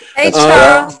kidding. Hey,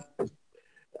 Charles.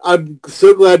 I'm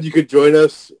so glad you could join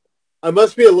us. I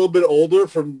must be a little bit older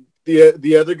from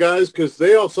the other guys because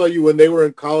they all saw you when they were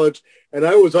in college, and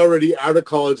I was already out of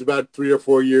college about 3 or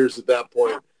 4 years at that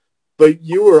point. But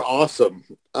you were awesome.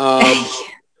 I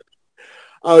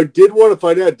did want to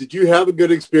find out, did you have a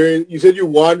good experience? You said you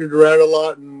wandered around a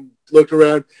lot and looked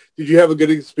around. Did you have a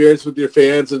good experience with your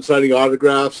fans and signing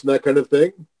autographs and that kind of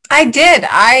thing? I did.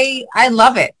 I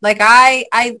love it. Like I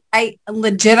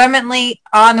legitimately,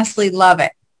 honestly love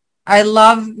it. I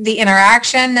love the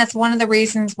interaction. That's one of the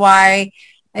reasons why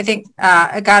I think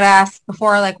I got asked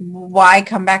before, like, why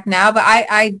come back now? But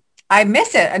I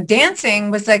miss it.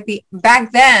 Dancing was like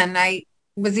back then.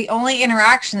 was the only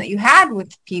interaction that you had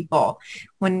with people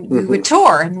when we would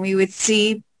tour and we would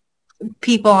see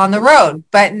people on the road.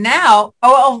 But now,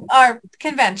 our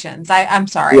conventions, I'm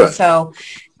sorry. Right. So,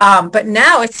 but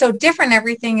now it's so different.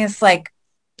 Everything is like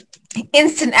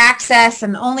instant access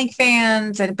and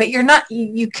OnlyFans, but you're not,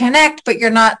 you connect, but you're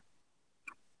not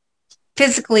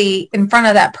physically in front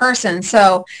of that person.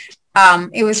 So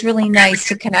it was really nice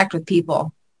to connect with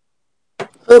people.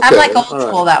 Okay, I'm like old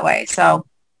school that way. So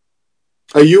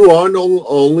are you on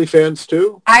OnlyFans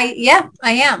too? I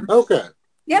am. Okay.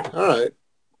 Yep. All right.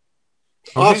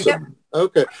 Awesome. Yep.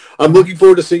 Okay. I'm looking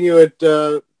forward to seeing you at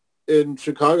in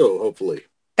Chicago, hopefully.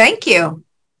 Thank you.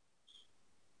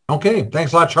 Okay.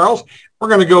 Thanks a lot, Charles. We're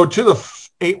going to go to the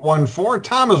 814.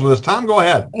 Tom is with us. Tom, go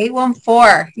ahead.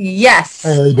 814. Yes.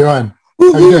 Hey, how you doing? How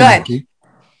you doing, good. Nikki?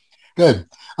 Good.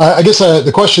 I guess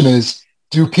the question is,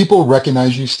 do people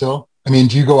recognize you still? I mean,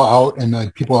 do you go out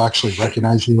and people actually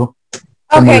recognize you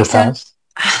from your past?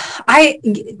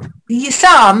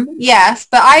 Some, yes,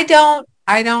 but I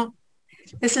don't,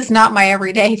 this is not my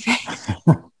everyday thing.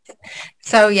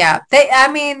 So yeah,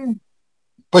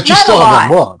 but you still have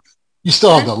that look. You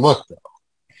still have that look though.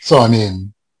 So, I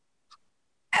mean,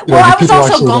 well, I was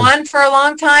also gone for a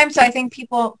long time, so I think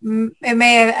people, it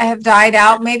may have died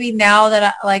out. Maybe now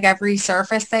that I've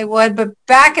resurfaced, they would. But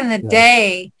back in the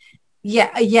day,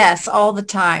 yes, all the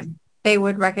time they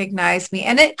would recognize me,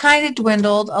 and it kind of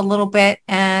dwindled a little bit.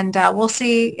 And we'll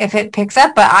see if it picks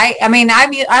up. But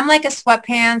I'm like a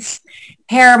sweatpants,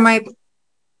 hair, my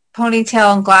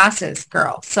ponytail, and glasses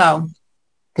girl. So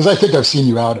because I think I've seen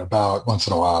you out about once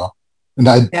in a while, and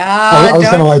I was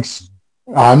kind of like,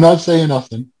 I'm not saying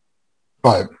nothing,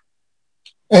 but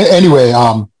anyway,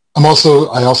 I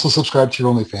also subscribe to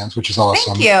your OnlyFans, which is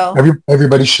awesome. Thank you.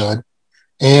 Everybody should,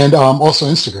 and also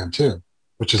Instagram too,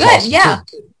 which is good. Awesome yeah,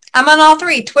 too. I'm on all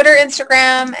three: Twitter,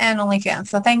 Instagram, and OnlyFans.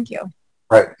 So thank you.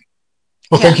 Right.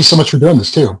 Well, thank you so much for doing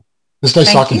this too. It's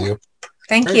nice talking to you.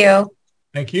 Thank you.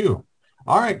 Thank you.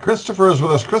 All right, Christopher is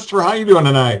with us. Christopher, how are you doing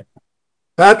tonight?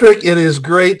 Patrick, it is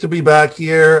great to be back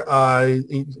here.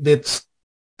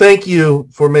 Thank you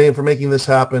for making this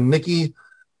happen. Nikki,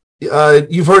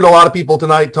 you've heard a lot of people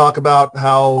tonight talk about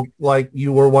how like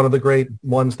you were one of the great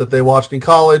ones that they watched in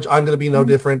college. I'm going to be no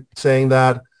different saying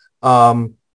that.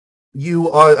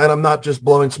 You are, and I'm not just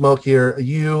blowing smoke here.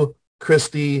 You,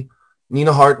 Christy,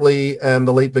 Nina Hartley, and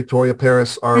the late Victoria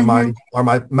Paris are my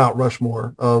Mount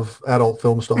Rushmore of adult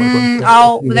film stars.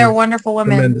 They're wonderful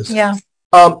women. Tremendous. Yeah.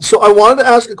 So I wanted to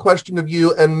ask a question of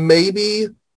you, and maybe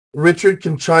Richard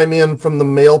can chime in from the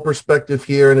male perspective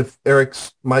here, and if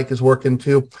Eric's mic is working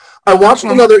too. I watched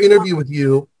another interview with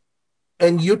you,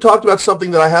 and you talked about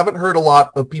something that I haven't heard a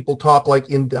lot of people talk like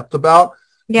in depth about,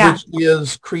 which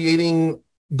is creating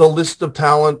the list of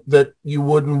talent that you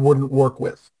would and wouldn't work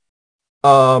with.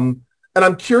 And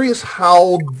I'm curious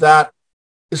how that,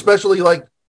 especially like,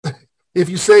 if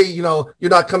you say, you're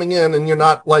not coming in and you're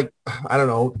not like, I don't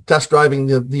know, test driving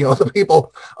the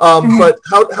people, but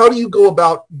how do you go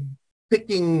about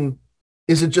picking?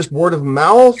 Is it just word of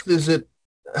mouth? Is it,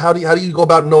 how do you go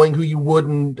about knowing who you would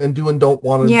and do and don't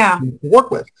want to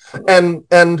work with?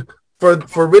 And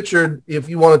for Richard, if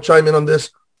you want to chime in on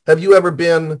this, have you ever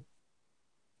been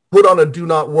put on a do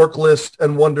not work list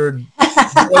and wondered,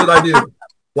 what did I do?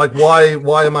 Like,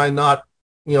 why am I not,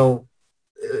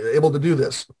 able to do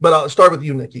this? But I'll start with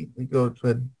you, Nikki. Go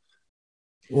ahead.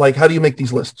 Like, how do you make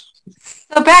these lists?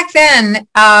 So back then,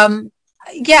 a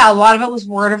lot of it was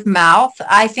word of mouth.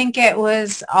 I think it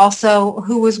was also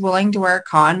who was willing to wear a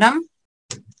condom.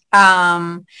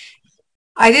 I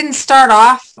didn't start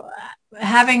off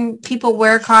having people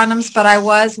wear condoms, but I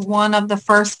was one of the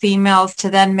first females to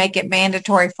then make it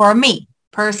mandatory for me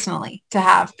personally to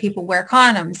have people wear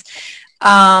condoms.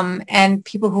 And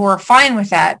people who were fine with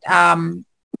that.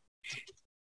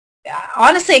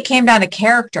 Honestly, it came down to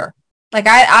character. Like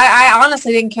I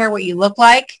honestly didn't care what you look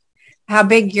like, how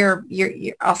big your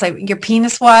I'll say your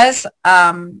penis was.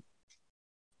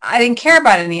 I didn't care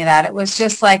about any of that. It was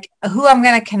just like who I'm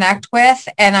going to connect with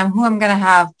and who I'm going to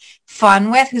have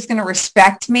fun with, who's going to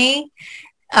respect me,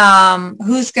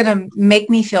 who's going to make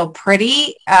me feel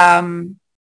pretty.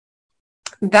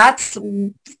 That's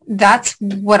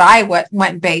what I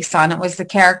went based on. It was the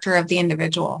character of the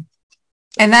individual.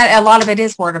 And that a lot of it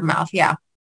is word of mouth. Yeah.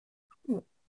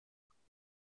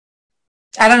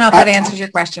 I don't know if that answers your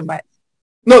question, but.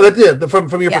 No, that did.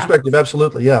 From your perspective.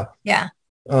 Absolutely. Yeah. Yeah.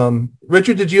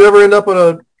 Richard, did you ever end up on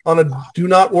a do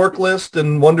not work list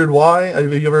and wondered why?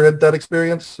 Have you ever had that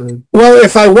experience? Well,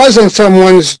 if I was on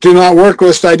someone's do not work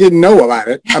list, I didn't know about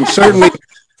it. I'm certainly,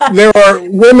 there are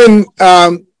women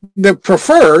that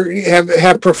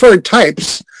have preferred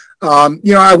types.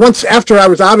 After I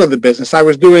was out of the business, I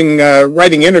was doing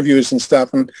writing interviews and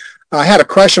stuff, and I had a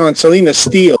crush on Selena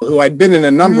Steele, who I'd been in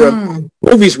a number of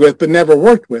movies with but never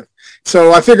worked with.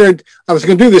 So I figured I was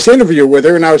going to do this interview with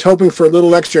her, and I was hoping for a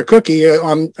little extra cookie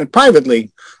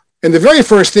privately. And the very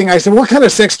first thing I said, "What kind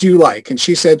of sex do you like?" And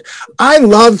she said, "I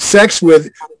love sex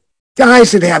with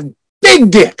guys that have big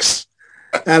dicks."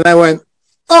 And I went,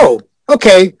 "Oh,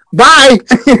 okay, bye."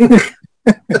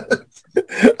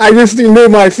 I just knew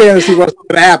my fantasy wasn't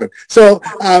going to happen. So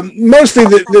mostly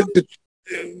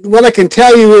what I can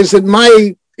tell you is that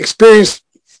my experience,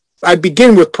 I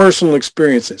begin with personal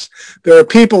experiences. There are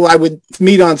people I would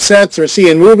meet on sets or see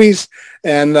in movies,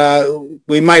 and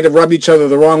we might have rubbed each other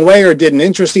the wrong way or didn't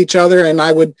interest each other, and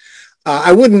I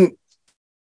wouldn't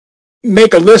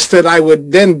make a list that I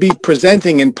would then be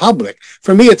presenting in public.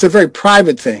 For me, it's a very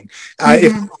private thing.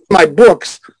 If my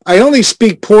books, I only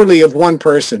speak poorly of one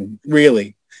person,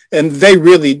 really, and they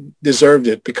really deserved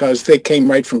it because they came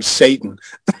right from Satan.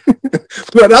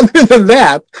 But other than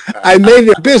that, I made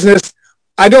it a business.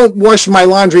 I don't wash my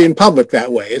laundry in public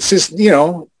that way. It's just,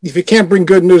 if you can't bring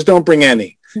good news, don't bring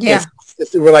any. Yeah.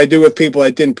 It's what I do with people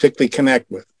I didn't particularly connect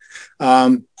with.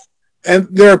 And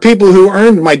there are people who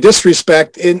earned my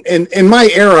disrespect in my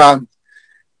era.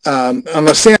 On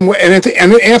the Sam and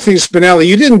Anthony Spinelli,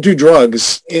 you didn't do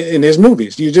drugs in his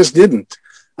movies. You just didn't.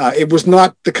 It was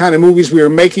not the kind of movies we were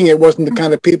making. It wasn't the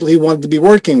kind of people he wanted to be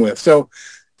working with. So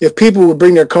if people would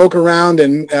bring their coke around,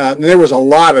 and there was a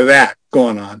lot of that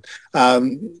going on,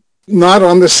 not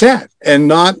on the set and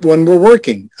not when we're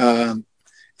working.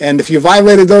 And if you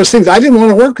violated those things, I didn't want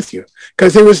to work with you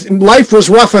because life was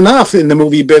rough enough in the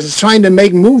movie business trying to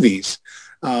make movies.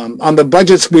 On the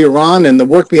budgets we were on and the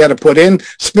work we had to put in,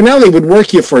 Spinelli would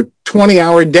work you for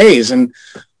 20-hour days, and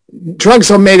drugs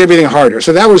made everything harder.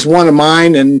 So that was one of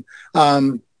mine. And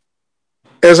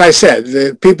as I said,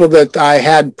 the people that I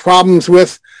had problems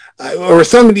with, or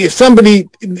somebody,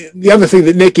 the other thing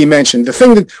that Nikki mentioned, the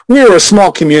thing that we were a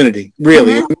small community,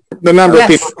 really, the number of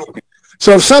people.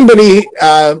 So if somebody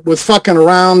was fucking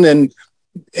around and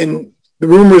the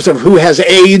rumors of who has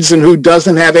AIDS and who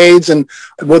doesn't have AIDS and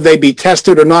would they be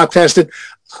tested or not tested,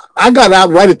 I got out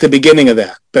right at the beginning of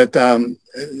that. But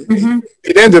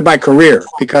it ended my career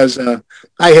because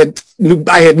I had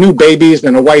new babies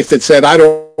and a wife that said, "I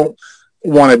don't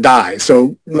want to die,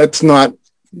 so let's not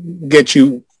get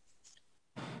you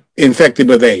infected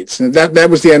with AIDS." And that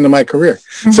was the end of my career.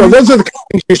 So those are the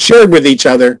things you shared with each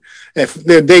other, if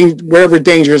wherever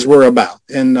dangers were about.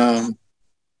 And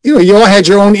you all had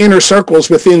your own inner circles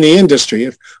within the industry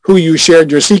of who you shared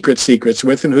your secrets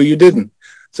with and who you didn't.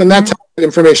 So that's how the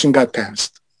information got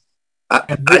passed.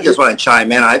 I just want to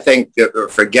chime in. I think that we're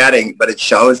forgetting, but it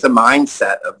shows the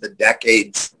mindset of the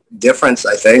decades difference,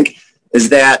 I think, is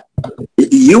that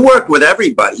you worked with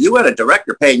everybody. You had a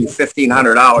director paying you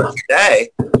 $1,500 a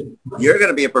day. You're going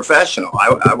to be a professional.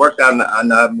 I worked on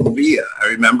a movie, I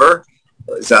remember.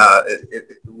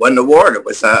 It won an award. It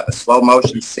was a slow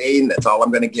motion scene. That's all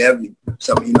I'm going to give.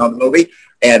 Some of you know the movie.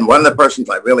 And one of the persons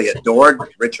I really adored,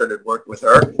 Richard had worked with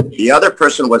her. The other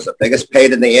person was the biggest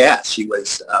pain in the ass. She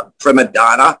was prima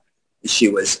donna. She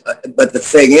was, but the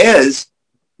thing is,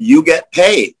 you get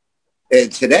paid.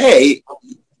 And today,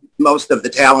 most of the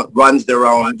talent runs their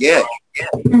own gig.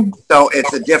 So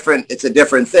it's a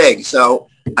different thing. So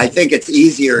I think it's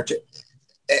easier to,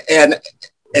 and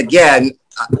again,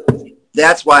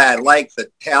 that's why I like the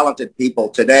talented people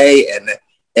today,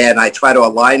 and I try to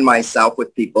align myself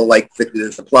with people like,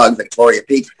 there's the plug, Victoria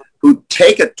Peak, who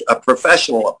take a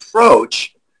professional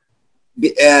approach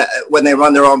when they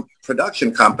run their own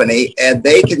production company, and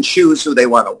they can choose who they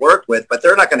want to work with, but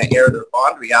they're not going to air their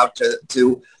laundry out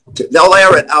they'll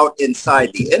air it out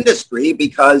inside the industry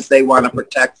because they want to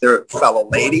protect their fellow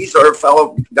ladies or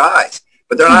fellow guys.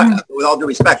 But they're not, with all due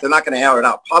respect, they're not going to air it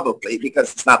out publicly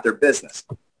because it's not their business.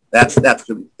 That's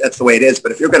the way it is.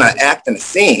 But if you're going to act in a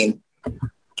scene,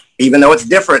 even though it's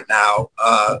different now,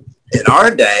 in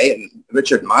our day, and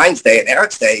Richard Mine's day and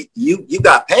Eric's day, you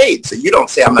got paid. So you don't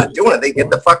say, "I'm not doing it." They get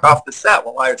the fuck off the set.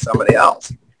 We'll hire somebody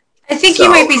else. I think you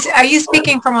might be, are you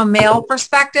speaking from a male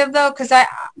perspective though? Because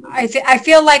I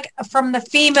feel like from the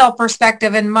female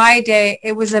perspective in my day,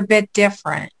 it was a bit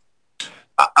different.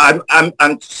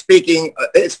 I'm speaking,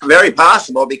 it's very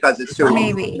possible because it's too,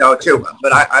 maybe.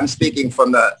 But I'm speaking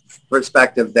from the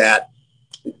perspective that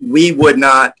we would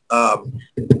not,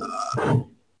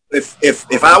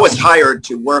 if I was hired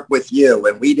to work with you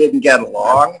and we didn't get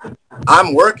along,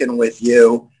 I'm working with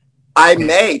you. I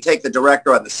may take the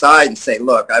director on the side and say,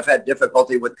 "Look, I've had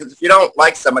difficulty with," because if you don't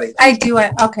like somebody, I do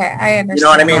it. Okay, I understand. You know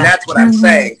what I mean? That's what I'm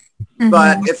saying.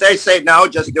 But if they say, no,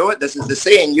 just do it, this is the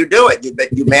scene, you do it.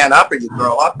 You man up or you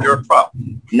grow up, you're a pro.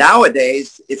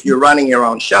 Nowadays, if you're running your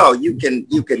own show, you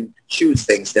can choose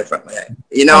things differently.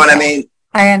 You know what I mean?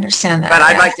 I understand that. But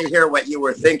I'd like to hear what you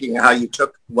were thinking, how you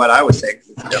took what I was saying.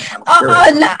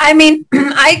 I mean,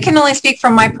 I can only speak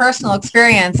from my personal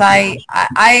experience. I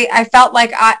felt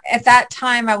like at that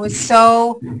time I was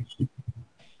so,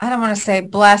 I don't want to say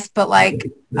blessed, but like,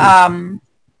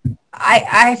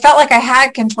 I felt like I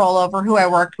had control over who I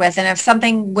worked with. And if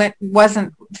something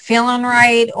wasn't feeling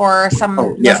right or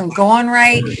something wasn't going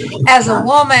right, as a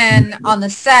woman on the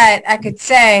set, I could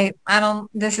say,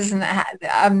 this isn't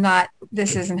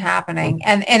happening.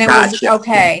 And it was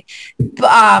okay. But,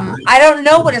 I don't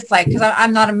know what it's like because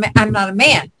I'm not a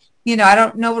man. You know, I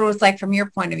don't know what it was like from your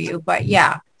point of view, but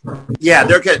yeah. Yeah,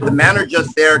 they're good. The men are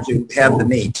just there to have the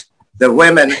meat. The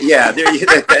women,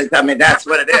 I mean, that's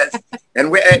what it is. And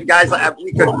guys,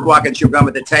 we could walk and chew gum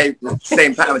at the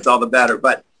same time. It's all the better.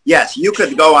 But yes, you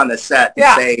could go on the set and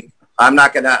say, I'm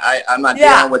not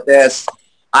dealing with this.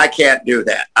 I can't do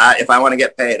that. If I want to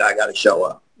get paid, I got to show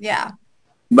up. Yeah.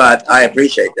 But I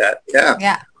appreciate that. Yeah.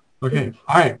 Yeah. Okay.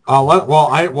 All right.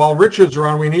 While Richard's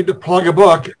around, we need to plug a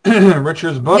book,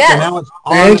 Richard's book, and now it's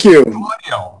on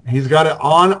audio. He's got it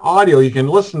on audio. You can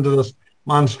listen to this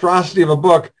monstrosity of a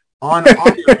book on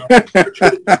audio.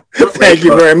 Thank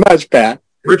you very much, Pat.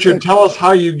 Richard, tell us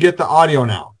how you get the audio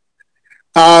now.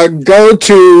 Go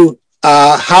to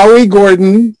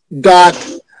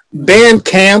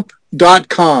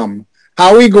howiegordon.bandcamp.com.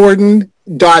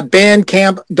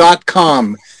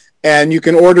 howiegordon.bandcamp.com, and you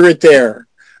can order it there.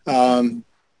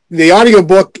 The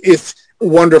audiobook is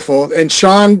wonderful. And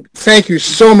Sean, thank you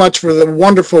so much for the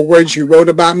wonderful words you wrote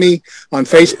about me on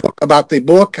Facebook about the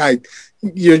book.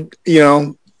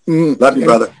 Love you,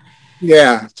 brother.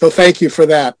 Yeah. So thank you for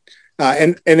that.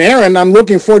 And Aaron, I'm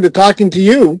looking forward to talking to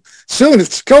you soon.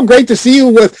 It's so great to see you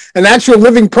with an actual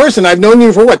living person. I've known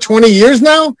you for 20 years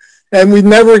now, and we've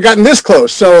never gotten this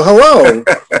close. So hello.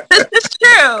 It's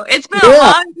true. It's been a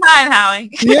long time,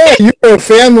 Howie. Yeah, you were a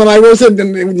fan when I wasn't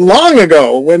long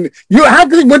ago. When you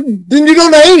didn't you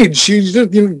don't age? You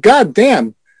just God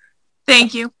damn.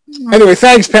 Thank you. Anyway,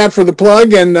 thanks, Pat, for the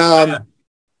plug, and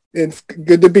it's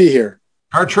good to be here.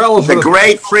 Cartrell is a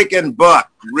great freaking book.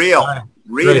 Real.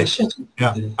 Read it.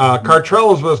 Yeah.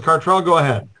 Cartrell is with us. Cartrell, go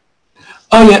ahead.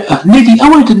 Oh yeah, Nikki, I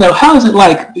wanted to know, how is it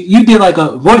like you did like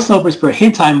a voiceovers for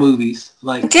hentai movies?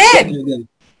 Like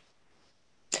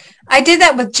I did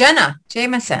that with Jenna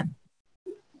Jameson.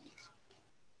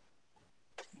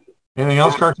 Anything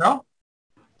else, Cartrell?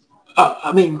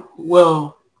 I mean,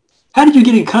 well, how did you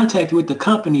get in contact with the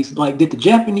companies? Like, did the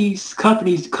Japanese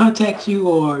companies contact you,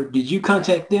 or did you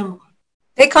contact them?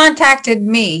 They contacted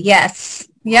me. Yes.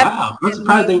 Yep. Wow, I'm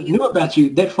surprised they knew about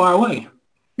you that far away.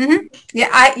 Mm-hmm.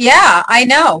 Yeah, I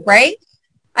know, right?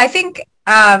 I think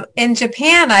in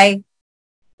Japan, I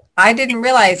didn't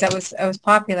realize I was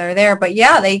popular there, but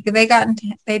yeah, they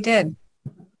did.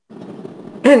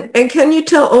 And can you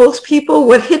tell old people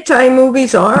what hentai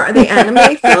movies are? Are they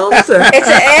anime films? Or? It's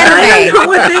an anime. I don't know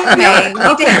what they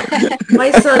Okay. My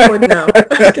son would know.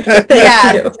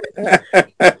 Thank you.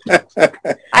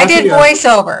 I did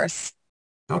voiceovers.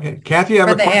 Okay. Kathy, I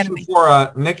have a question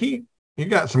for Nikki. You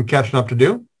got some catching up to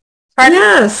do. Pardon?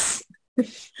 Yes.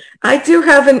 I do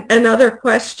have another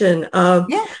question.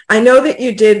 I know that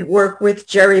you did work with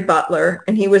Jerry Butler,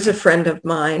 and he was a friend of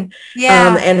mine.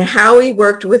 Yeah. And Howie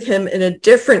worked with him in a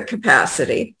different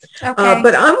capacity. Okay.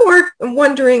 But I'm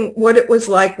wondering what it was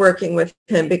like working with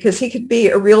him, because he could be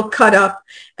a real cut up,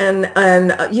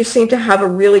 and you seem to have a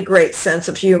really great sense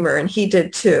of humor, and he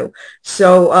did too.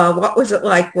 So what was it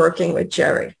like working with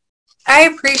Jerry? I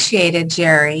appreciated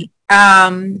Jerry.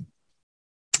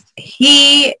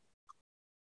 He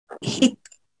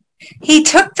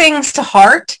took things to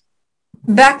heart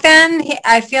back then.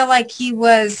 I feel like he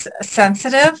was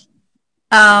sensitive.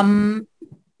 And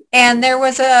there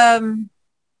was a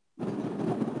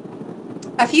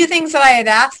few things that I had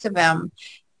asked of him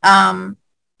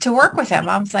to work with him.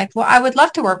 I was like, well, I would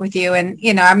love to work with you. And,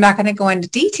 I'm not going to go into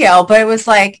detail, but it was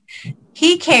like,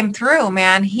 he came through,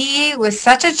 man. He was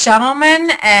such a gentleman,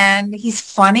 and he's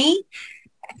funny.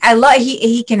 I love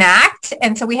he can act,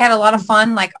 and so we had a lot of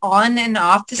fun, like on and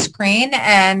off the screen.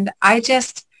 And I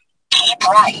just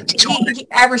I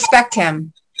respect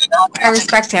him. I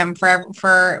respect him for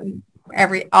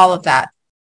all of that.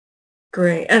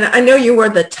 Great, and I know you were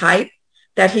the type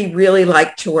that he really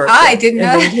liked to work with. I didn't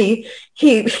know. He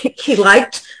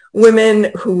liked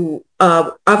women who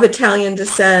of Italian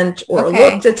descent or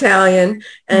Okay. looked Italian,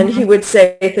 and he would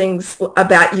say things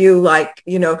about you like,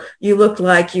 you know, you look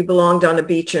like you belonged on a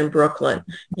beach in Brooklyn,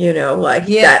 you know, like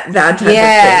that type of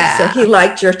thing. So he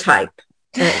liked your type,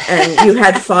 and you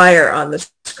had fire on the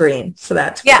screen. So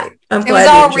that's great. I'm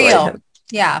glad you enjoyed him.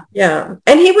 Yeah. Yeah.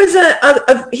 And he was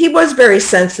he was very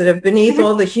sensitive beneath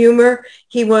all the humor.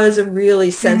 He was a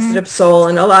really sensitive soul,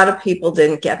 and a lot of people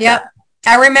didn't get that.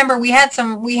 I remember we had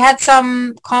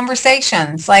some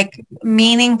conversations, like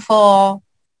meaningful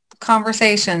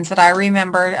conversations that I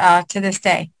remember to this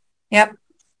day. Yep.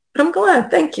 I'm glad.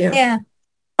 Thank you. Yeah.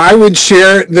 I would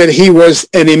share that he was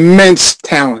an immense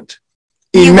talent.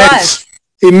 Immense.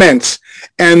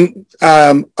 And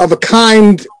of a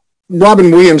kind, Robin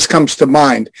Williams comes to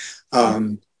mind.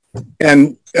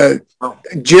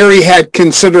 Jerry had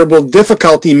considerable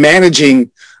difficulty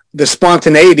managing the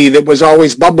spontaneity that was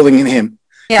always bubbling in him.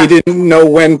 Yeah. He didn't know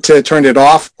when to turn it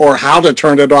off or how to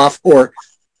turn it off, or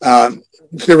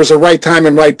there was a right time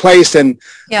and right place. And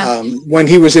when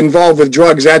he was involved with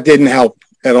drugs, that didn't help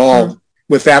at all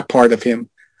with that part of him.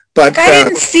 But I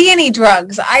didn't see any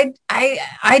drugs. I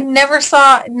never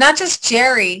saw, not just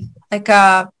Jerry, like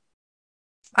I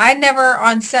never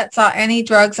on set saw any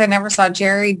drugs. I never saw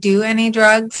Jerry do any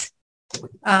drugs.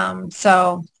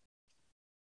 So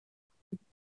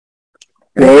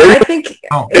well, I think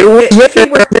it was there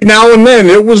every now and then.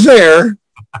 It was there.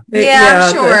 Yeah,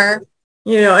 I'm sure.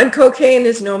 You know, and cocaine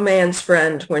is no man's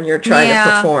friend when you're trying to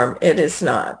perform. It is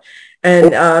not.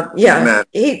 And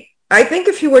I think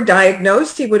if he were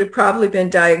diagnosed, he would have probably been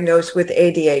diagnosed with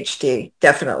ADHD,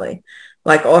 definitely,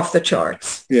 like off the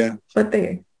charts. Yeah. But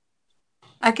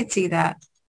I could see that.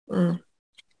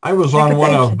 I was on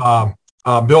one of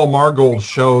Bill Margold's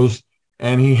shows,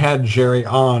 and he had Jerry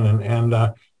on,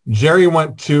 and Jerry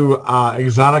went to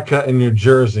Exotica in New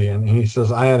Jersey, and he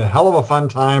says, I had a hell of a fun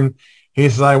time. He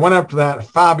says, I went up to that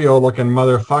Fabio-looking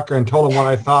motherfucker and told him what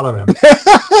I thought of him.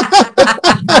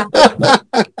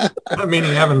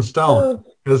 Meaning Evan Stone,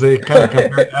 because they kind of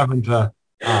compared Evan to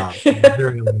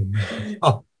Jerry a little bit.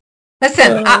 Oh.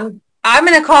 Listen, I'm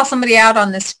going to call somebody out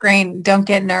on the screen. Don't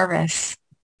get nervous.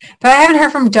 But I haven't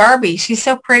heard from Darby. She's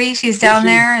so pretty. She's down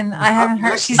there, and I haven't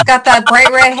heard. She's got that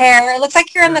bright red hair. It looks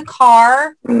like you're in the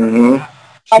car.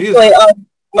 Actually,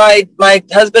 my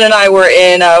husband and I were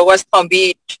in West Palm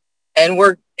Beach, and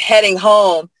we're heading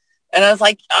home. And I was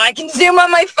like, I can zoom on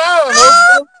my phone.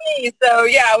 We'll see. So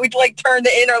yeah, we'd like turn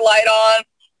the inner light on.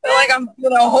 And, like I'm,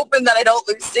 hoping that I don't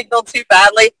lose signal too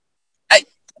badly.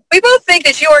 We both think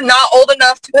that you are not old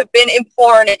enough to have been in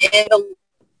porn in the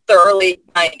early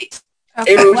 90s.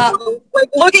 Okay, well, like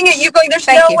looking at you going, there's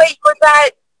no way you're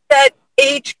that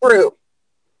age group.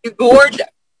 You're gorgeous.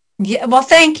 Yeah, well,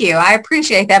 thank you. I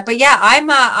appreciate that. But yeah, I'm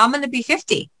going to be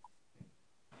 50.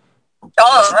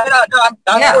 Oh, right on. No,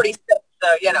 I'm 46, so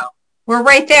we're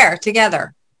right there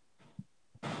together.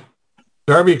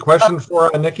 Darby, question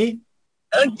for Nikki?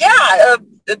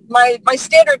 My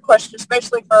standard question,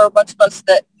 especially for a bunch of us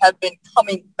that have been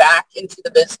coming back into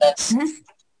the business.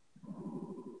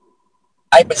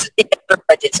 I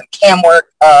did some cam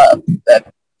work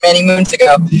many moons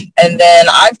ago, and then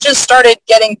I've just started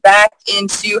getting back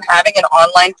into having an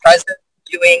online presence,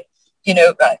 doing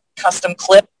custom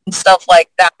clips and stuff like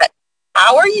that.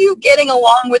 How are you getting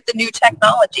along with the new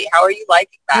technology? How are you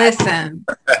liking that? Listen.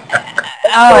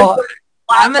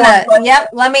 I'm gonna.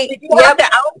 Let me. Did you have to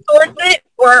outsource it,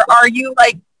 or are you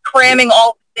like cramming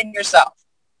all in yourself?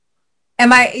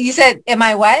 Am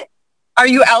I what? Are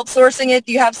you outsourcing it?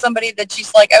 Do you have somebody that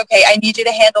she's like, okay, I need you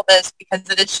to handle this because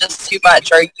it's just too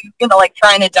much? Or are you like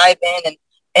trying to dive in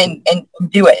and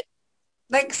do it?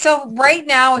 Like, so right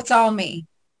now it's all me.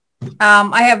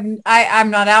 I'm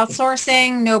not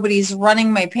outsourcing. Nobody's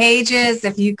running my pages.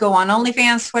 If you go on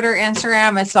OnlyFans, Twitter,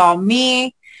 Instagram, it's all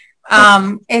me.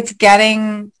 It's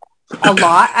getting a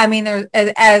lot. I mean,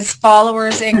 as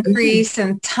followers increase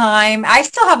and time, I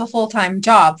still have a full-time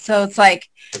job. So it's like,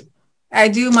 I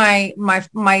do my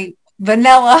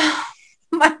vanilla,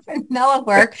 my vanilla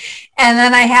work. And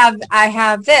then I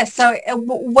have this. So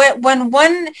when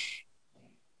one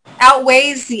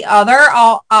outweighs the other,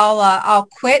 I'll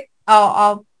quit.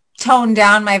 I'll tone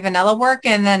down my vanilla work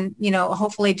and then,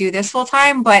 hopefully do this full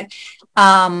time. But,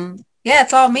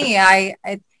 it's all me. I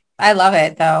love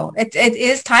it though. It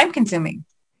is time consuming.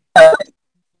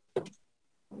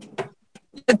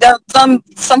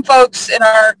 Some folks in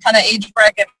our kind of age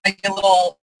bracket make a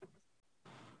little.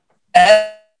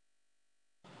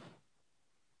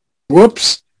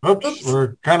 Whoops,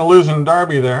 we're kind of losing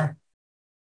Darby there.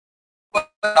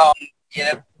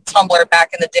 Tumblr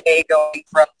back in the day, going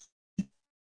from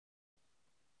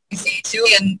easy to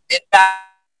and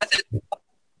back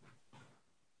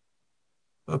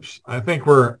Oops, I think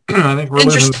we're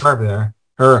losing Darby there.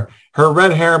 Her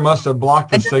red hair must have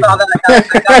blocked the signal.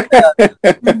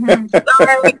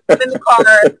 Sorry, I'm in the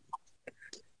car.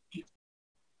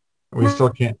 We still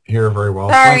can't hear her very well.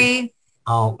 Sorry.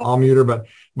 So I'll mute her,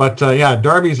 but yeah,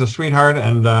 Darby's a sweetheart,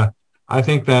 and I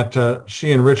think that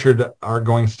she and Richard are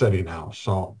going steady now.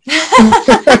 So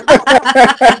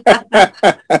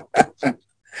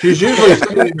she's usually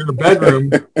sitting in her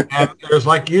bedroom, and there's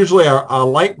like usually a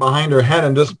light behind her head,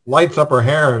 and just lights up her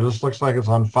hair. It just looks like it's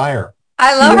on fire.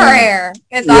 I love her hair.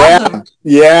 It's awesome.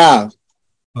 Yeah.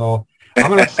 So I'm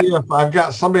going to see if I've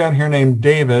got somebody on here named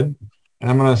David, and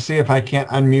I'm going to see if I can't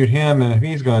unmute him and if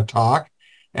he's going to talk.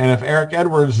 And if Eric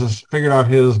Edwards has figured out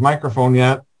his microphone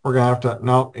yet, we're going to have to,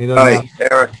 no, he doesn't. Hi,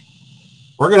 Eric.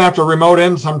 We're going to have to remote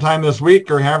in sometime this week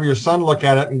or have your son look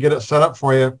at it and get it set up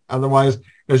for you. Otherwise,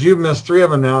 because you've missed 3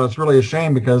 of them now, it's really a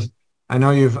shame because I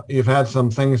know you've had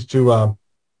some things to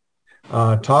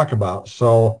talk about.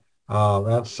 So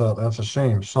that's a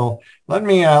shame. So let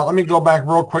me go back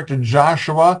real quick to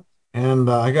Joshua, and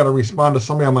I got to respond to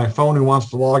somebody on my phone who wants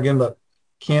to log in but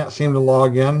can't seem to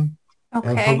log in. Okay.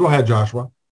 And so go ahead, Joshua.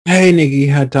 Hey, Nikki.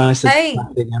 Hi, Don. Hey.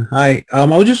 Again. Hi. I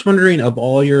was just wondering, of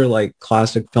all your like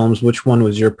classic films, which one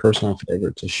was your personal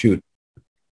favorite to shoot?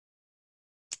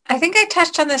 I think I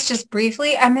touched on this just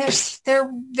briefly. I mean,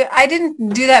 I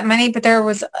didn't do that many, but there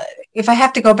was, if I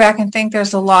have to go back and think,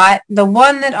 there's a lot. The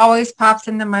one that always pops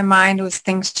into my mind was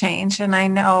Things Change. And I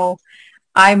know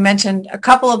I mentioned a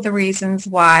couple of the reasons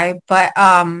why, but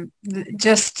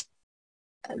just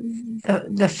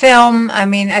the film, I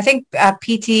mean, I think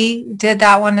PT did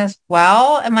that one as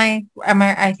well. I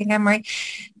think I'm right.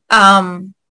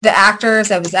 The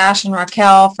actors, it was Ash and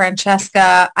Raquel,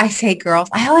 Francesca. I say girls.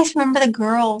 I always remember the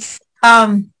girls.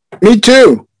 Me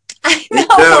too. I know,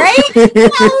 right? Who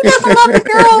doesn't love the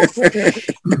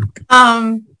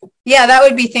girls? Yeah, that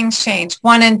would be Things Change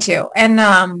 1 and 2.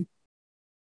 And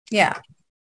yeah.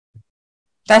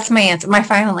 That's my answer, my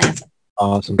final answer.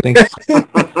 Awesome. Thanks.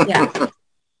 Yeah.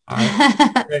 All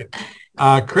right.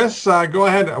 Great. Chris, go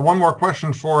ahead. One more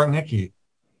question for Nikki.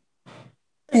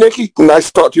 Nikki, nice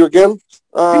to talk to you again.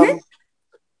 Well,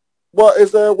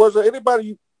 was there anybody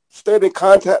you stayed in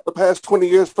contact the past 20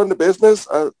 years from the business?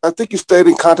 I think you stayed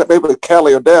in contact maybe with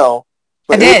Kelly Odell,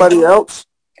 but anybody else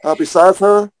besides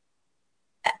her?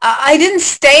 I didn't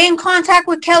stay in contact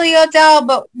with Kelly Odell,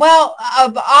 but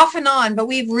off and on. But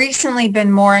we've recently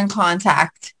been more in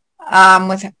contact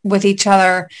with each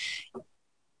other.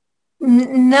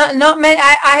 Not many.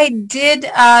 I did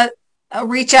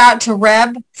reach out to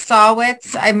Reb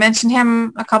Sawitz. I mentioned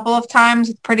him a couple of times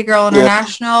with Pretty Girl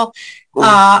International.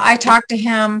 Yeah. I talked to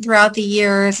him throughout the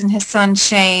years, and his son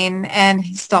Shane and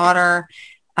his daughter.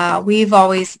 We've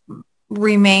always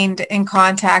remained in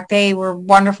contact. They were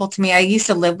wonderful to me. I used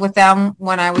to live with them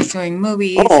when I was doing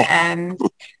movies, and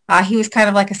he was kind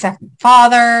of like a second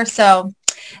father. So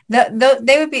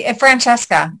they would be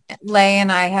Francesca, Lay,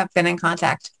 and I have been in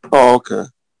contact. Oh, okay.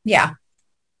 Yeah.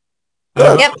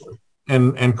 Yep.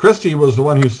 And Christy was the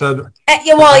one who said.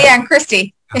 And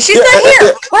Christy. She's not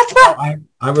here. What's up?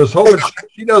 I was hoping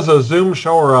she does a Zoom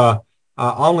show or a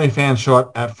OnlyFans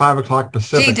show at 5 o'clock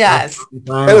Pacific. She does.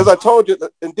 And as I told you,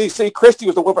 in DC, Christy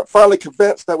was the one that finally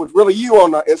convinced that was really you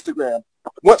on Instagram.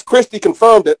 Once Christy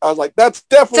confirmed it, I was like, that's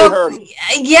definitely her.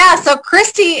 Yeah, so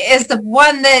Christy is the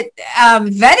one that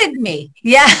vetted me.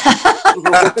 Yeah.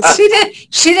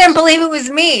 She didn't believe it was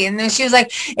me. And then she was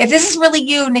like, if this is really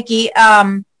you, Nikki,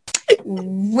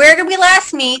 where did we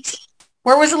last meet?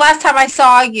 Where was the last time I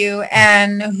saw you?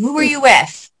 And who were you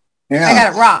with? Yeah. I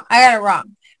got it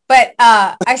wrong. But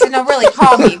I said, no, really,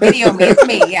 call me, video me. It's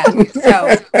me. Yeah.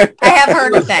 So I have her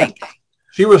to thank.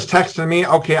 She was texting me,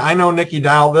 okay, I know Nikki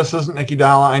Dial. This isn't Nikki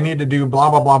Dial. I need to do blah,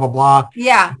 blah, blah, blah, blah.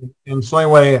 Yeah. And so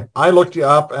anyway, I looked you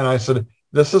up and I said,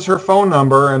 this is her phone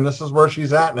number and this is where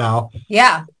she's at now.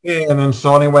 Yeah. And then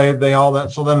so anyway,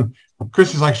 so then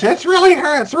Christy's like, it's really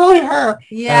her. It's really her.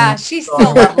 Yeah, she's so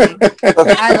lovely.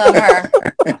 I love her.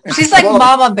 She's like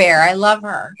Mama Bear. I love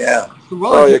her. Yeah.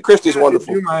 Well, Christy's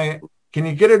wonderful. Can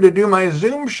you get her to do my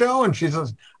Zoom show? And she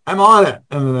says, I'm on it.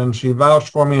 And then she vouched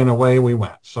for me and away we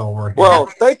went. So we're here. Well,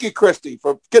 thank you, Christy,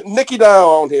 for getting Nikki Dial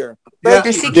on here.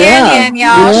 Christy Canyon,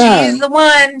 y'all. Yeah. She's the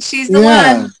one. She's the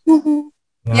one.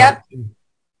 Yep.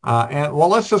 And well,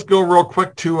 let's just go real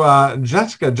quick to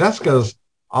Jessica. Jessica's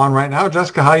on right now.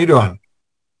 Jessica, how you doing?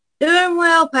 Doing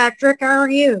well, Patrick. How are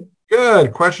you?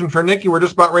 Good. Question for Nikki. We're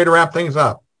just about ready to wrap things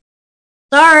up.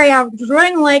 Sorry, I was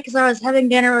running late because I was having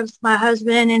dinner with my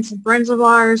husband and some friends of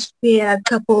ours. We had a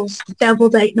couple's double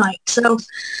date night. So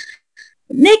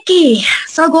Nikki,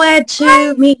 so glad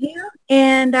to meet you.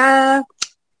 And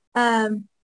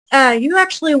you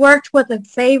actually worked with a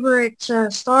favorite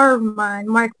star of mine,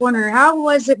 Mike Warner. How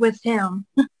was it with him?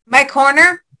 Mike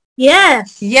Horner?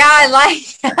 Yes. Yeah, I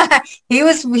like. he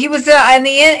was in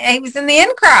the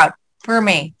in crowd for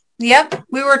me. Yep,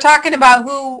 we were talking about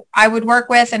who I would work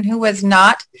with and who was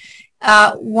not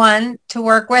one to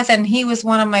work with, and he was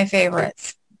one of my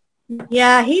favorites.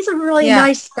 Yeah, he's a really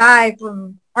nice guy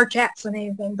from our chats and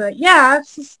everything. But yeah, I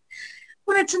just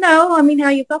wanted to know, how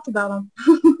you felt about him.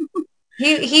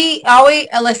 He always,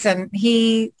 listen,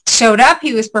 he showed up.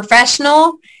 He was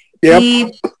professional. Yep.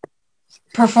 He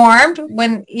performed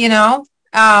when,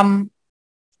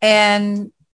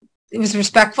 and it was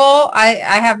respectful.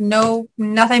 I have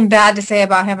nothing bad to say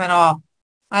about him at all.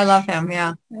 I love him.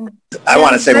 Yeah. I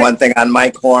want to say one thing on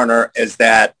Mike Horner is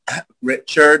that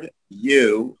Richard,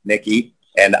 you, Nikki,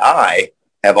 and I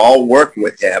have all worked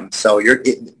with him. So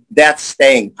that's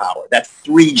staying power. That's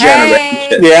 3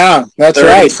 generations. Yeah, that's 30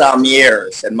 right. some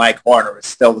years, and Mike Horner is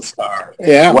still the star.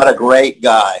 Yeah. What a great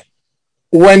guy.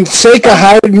 When Seika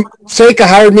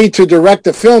hired me to direct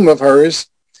a film of hers,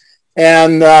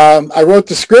 and I wrote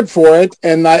the script for it,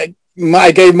 and I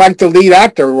gave Mike the lead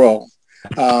actor role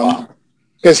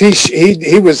because he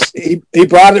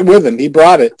brought it with him. He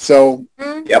brought it. So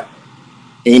yep,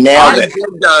 he nailed it.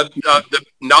 Did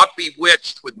Not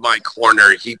Bewitched with Mike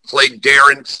Horner. He played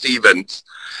Darren Stevens,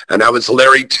 and I was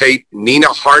Larry Tate. Nina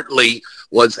Hartley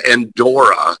was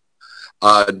Endora.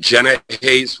 Jenna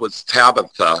Hayes was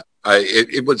Tabitha.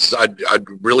 It was a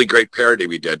really great parody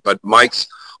we did, but Mike's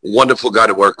a wonderful guy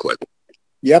to work with.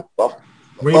 Yep.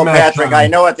 Well, Patrick, I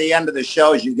know at the end of the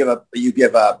shows you give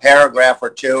a paragraph or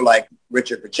two, like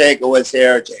Richard Pacheco was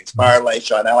here, James Barley,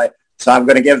 Sean Elliott. So I'm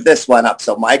going to give this one up.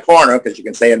 So Mike Horner, because you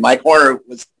can say, and Mike Horner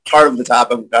was part of the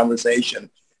topic of conversation.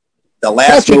 The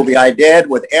last movie I did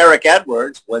with Eric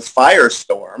Edwards was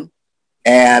Firestorm.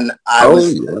 And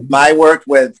I worked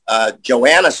with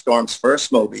Joanna Storm's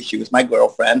first movie. She was my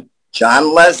girlfriend.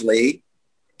 John Leslie,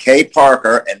 Kay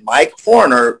Parker, and Mike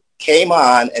Horner came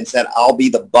on and said, I'll be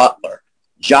the butler.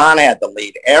 John had the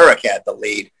lead. Eric had the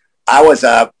lead. I was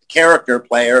a character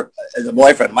player as a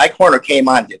boyfriend. Mike Horner came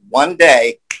on, did one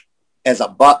day as a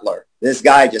butler. This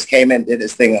guy just came in, did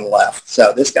his thing, and left.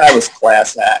 So this guy was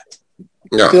class act.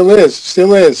 Yeah.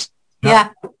 Still is. Yeah.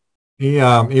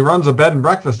 He runs a bed and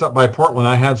breakfast up by Portland.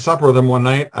 I had supper with him one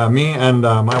night, me and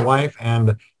my wife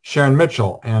and Sharon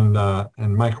Mitchell and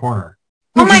Mike Horner.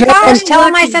 Oh my gosh, tell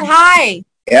him I said hi.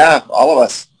 Yeah, all of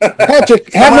us.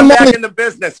 Patrick, have him back in the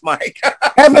business, Mike.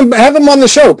 have him on the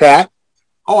show, Pat.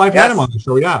 Oh, I've had him on the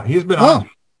show. Yeah, he's been on.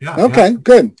 Yeah. Okay,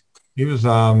 good. He was.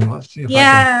 Let's see.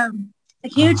 A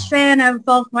huge fan of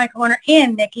both Mike Horner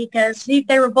and Nikki because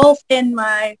they were both in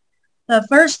the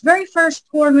very first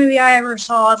porn movie I ever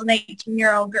saw as an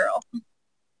 18-year-old girl.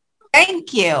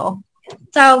 Thank you.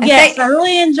 So yes, I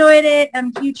really enjoyed it.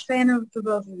 I'm a huge fan of the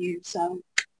both of you. So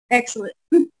excellent.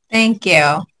 Thank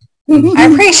you. I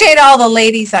appreciate all the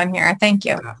ladies on here. Thank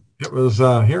you. It was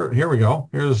here we go.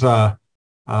 Here's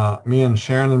me and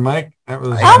Sharon and Mike. That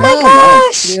was oh my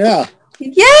gosh. Yeah.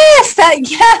 Yes,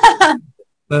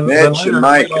 Then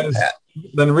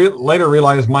later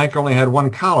realized Mike only had one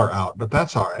collar out, but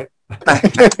that's all right.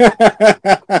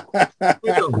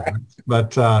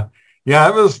 But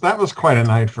that was quite a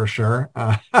night for sure.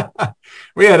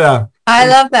 We had I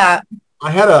love that. I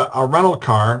had a rental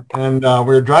car, and we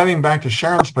were driving back to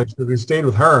Sharon's place because we stayed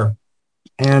with her,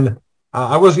 and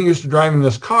I wasn't used to driving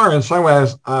this car, and so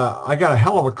I got a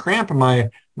hell of a cramp in my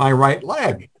right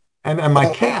leg and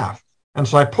my calf, and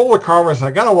so I pulled the car over and said,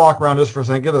 I got to walk around just for a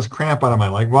second, get this cramp out of my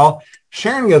leg. Well,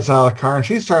 Sharon gets out of the car and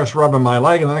she starts rubbing my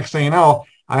leg, and the next thing you know,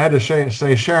 I had to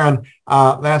say, Sharon,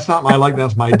 that's not my leg,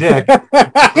 that's my dick.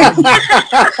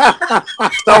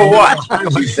 So what?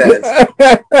 She says.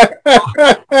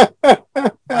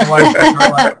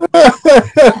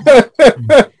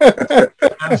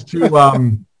 As to,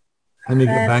 let me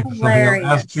get back to something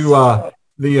else. As to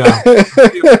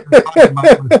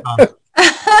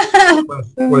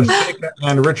with Seika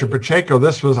and Richard Pacheco,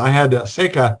 I had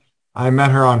Seika. I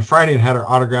met her on Friday and had her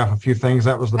autograph a few things.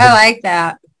 That was the I like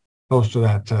that poster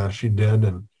that she did,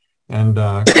 and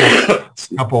a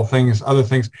couple of things, other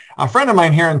things. A friend of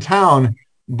mine here in town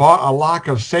bought a lock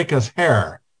of Seika's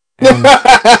hair, and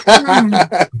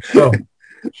so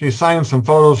she signed some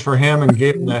photos for him and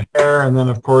gave him the hair, and then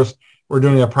of course we're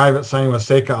doing a private signing with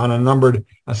Seika on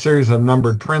a series of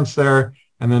numbered prints there,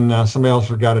 and then somebody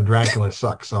else got a Dracula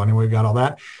suck. So anyway, we got all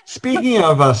that. Speaking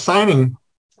of signing,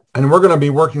 And we're going to be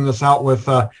working this out with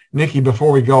Nikki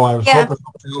before we go. I was hoping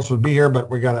somebody else would be here, but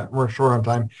we're short on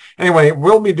time. Anyway,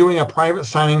 we'll be doing a private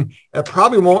signing. It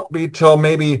probably won't be till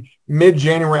maybe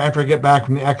mid-January after I get back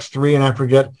from the X3 and after I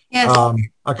get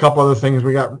a couple other things.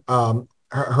 We got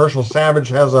Herschel Savage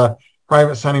has a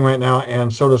private signing right now,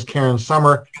 and so does Karen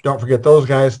Summer. Don't forget those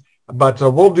guys. But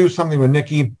we'll do something with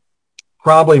Nikki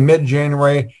probably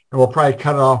mid-January, and we'll probably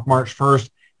cut it off March 1st.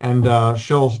 And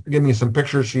she'll give me some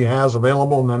pictures she has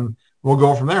available, and then we'll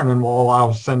go from there. And then we'll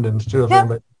allow send-ins too.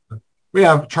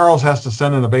 If Charles has to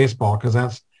send in a baseball because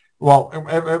that's Charles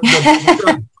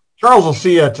will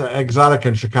see you at Exotic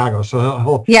in Chicago, so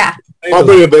I'll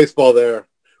bring a baseball there.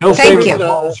 Thank you.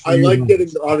 I like getting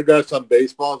the autographs on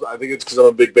baseballs. I think it's because I'm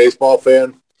a big baseball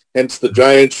fan. Hence the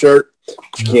Giants shirt.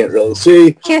 You can't really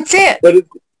see. Can't see it.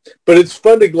 But it's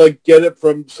fun to get it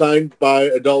signed by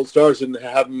adult stars and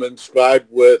have them inscribed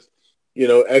with,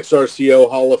 XRCO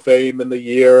Hall of Fame in the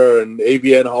year and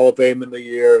AVN Hall of Fame in the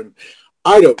year. And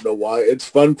I don't know why. It's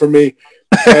fun for me.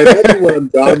 And then when I'm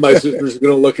done, my sister's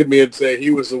going to look at me and say,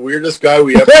 he was the weirdest guy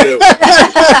we ever knew.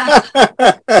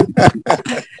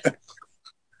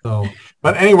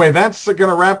 But anyway, that's going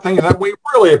to wrap things up. We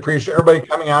really appreciate everybody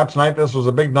coming out tonight. This was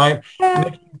a big night.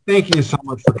 Nikki, thank you so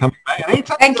much for coming back.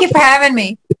 Thank you for having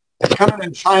me. Come in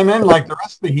and chime in like the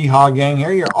rest of the Hee Haw gang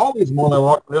here. You're always more than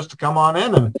welcome just to come on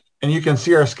in, and you can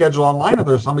see our schedule online. If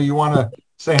there's somebody you want to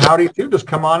say howdy to, just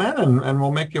come on in, and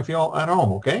we'll make you feel at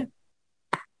home, okay?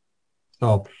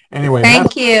 So anyway,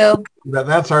 thank you.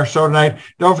 That's our show tonight.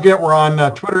 Don't forget, we're on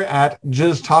Twitter at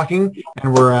Jizz Talking,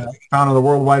 and we're found on the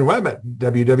World Wide Web at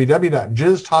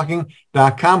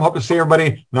www.jizztalking.com. Hope to see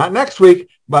everybody, not next week,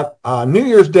 but New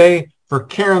Year's Day for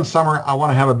Karen Summer. I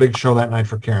want to have a big show that night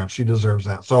for Karen. She deserves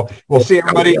that. So we'll see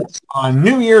everybody on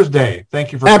New Year's Day.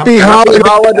 Thank you for Happy coming. Holidays.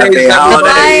 Happy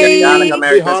holidays. Happy Hanukkah,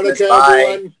 Merry Christmas. Bye.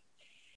 everyone.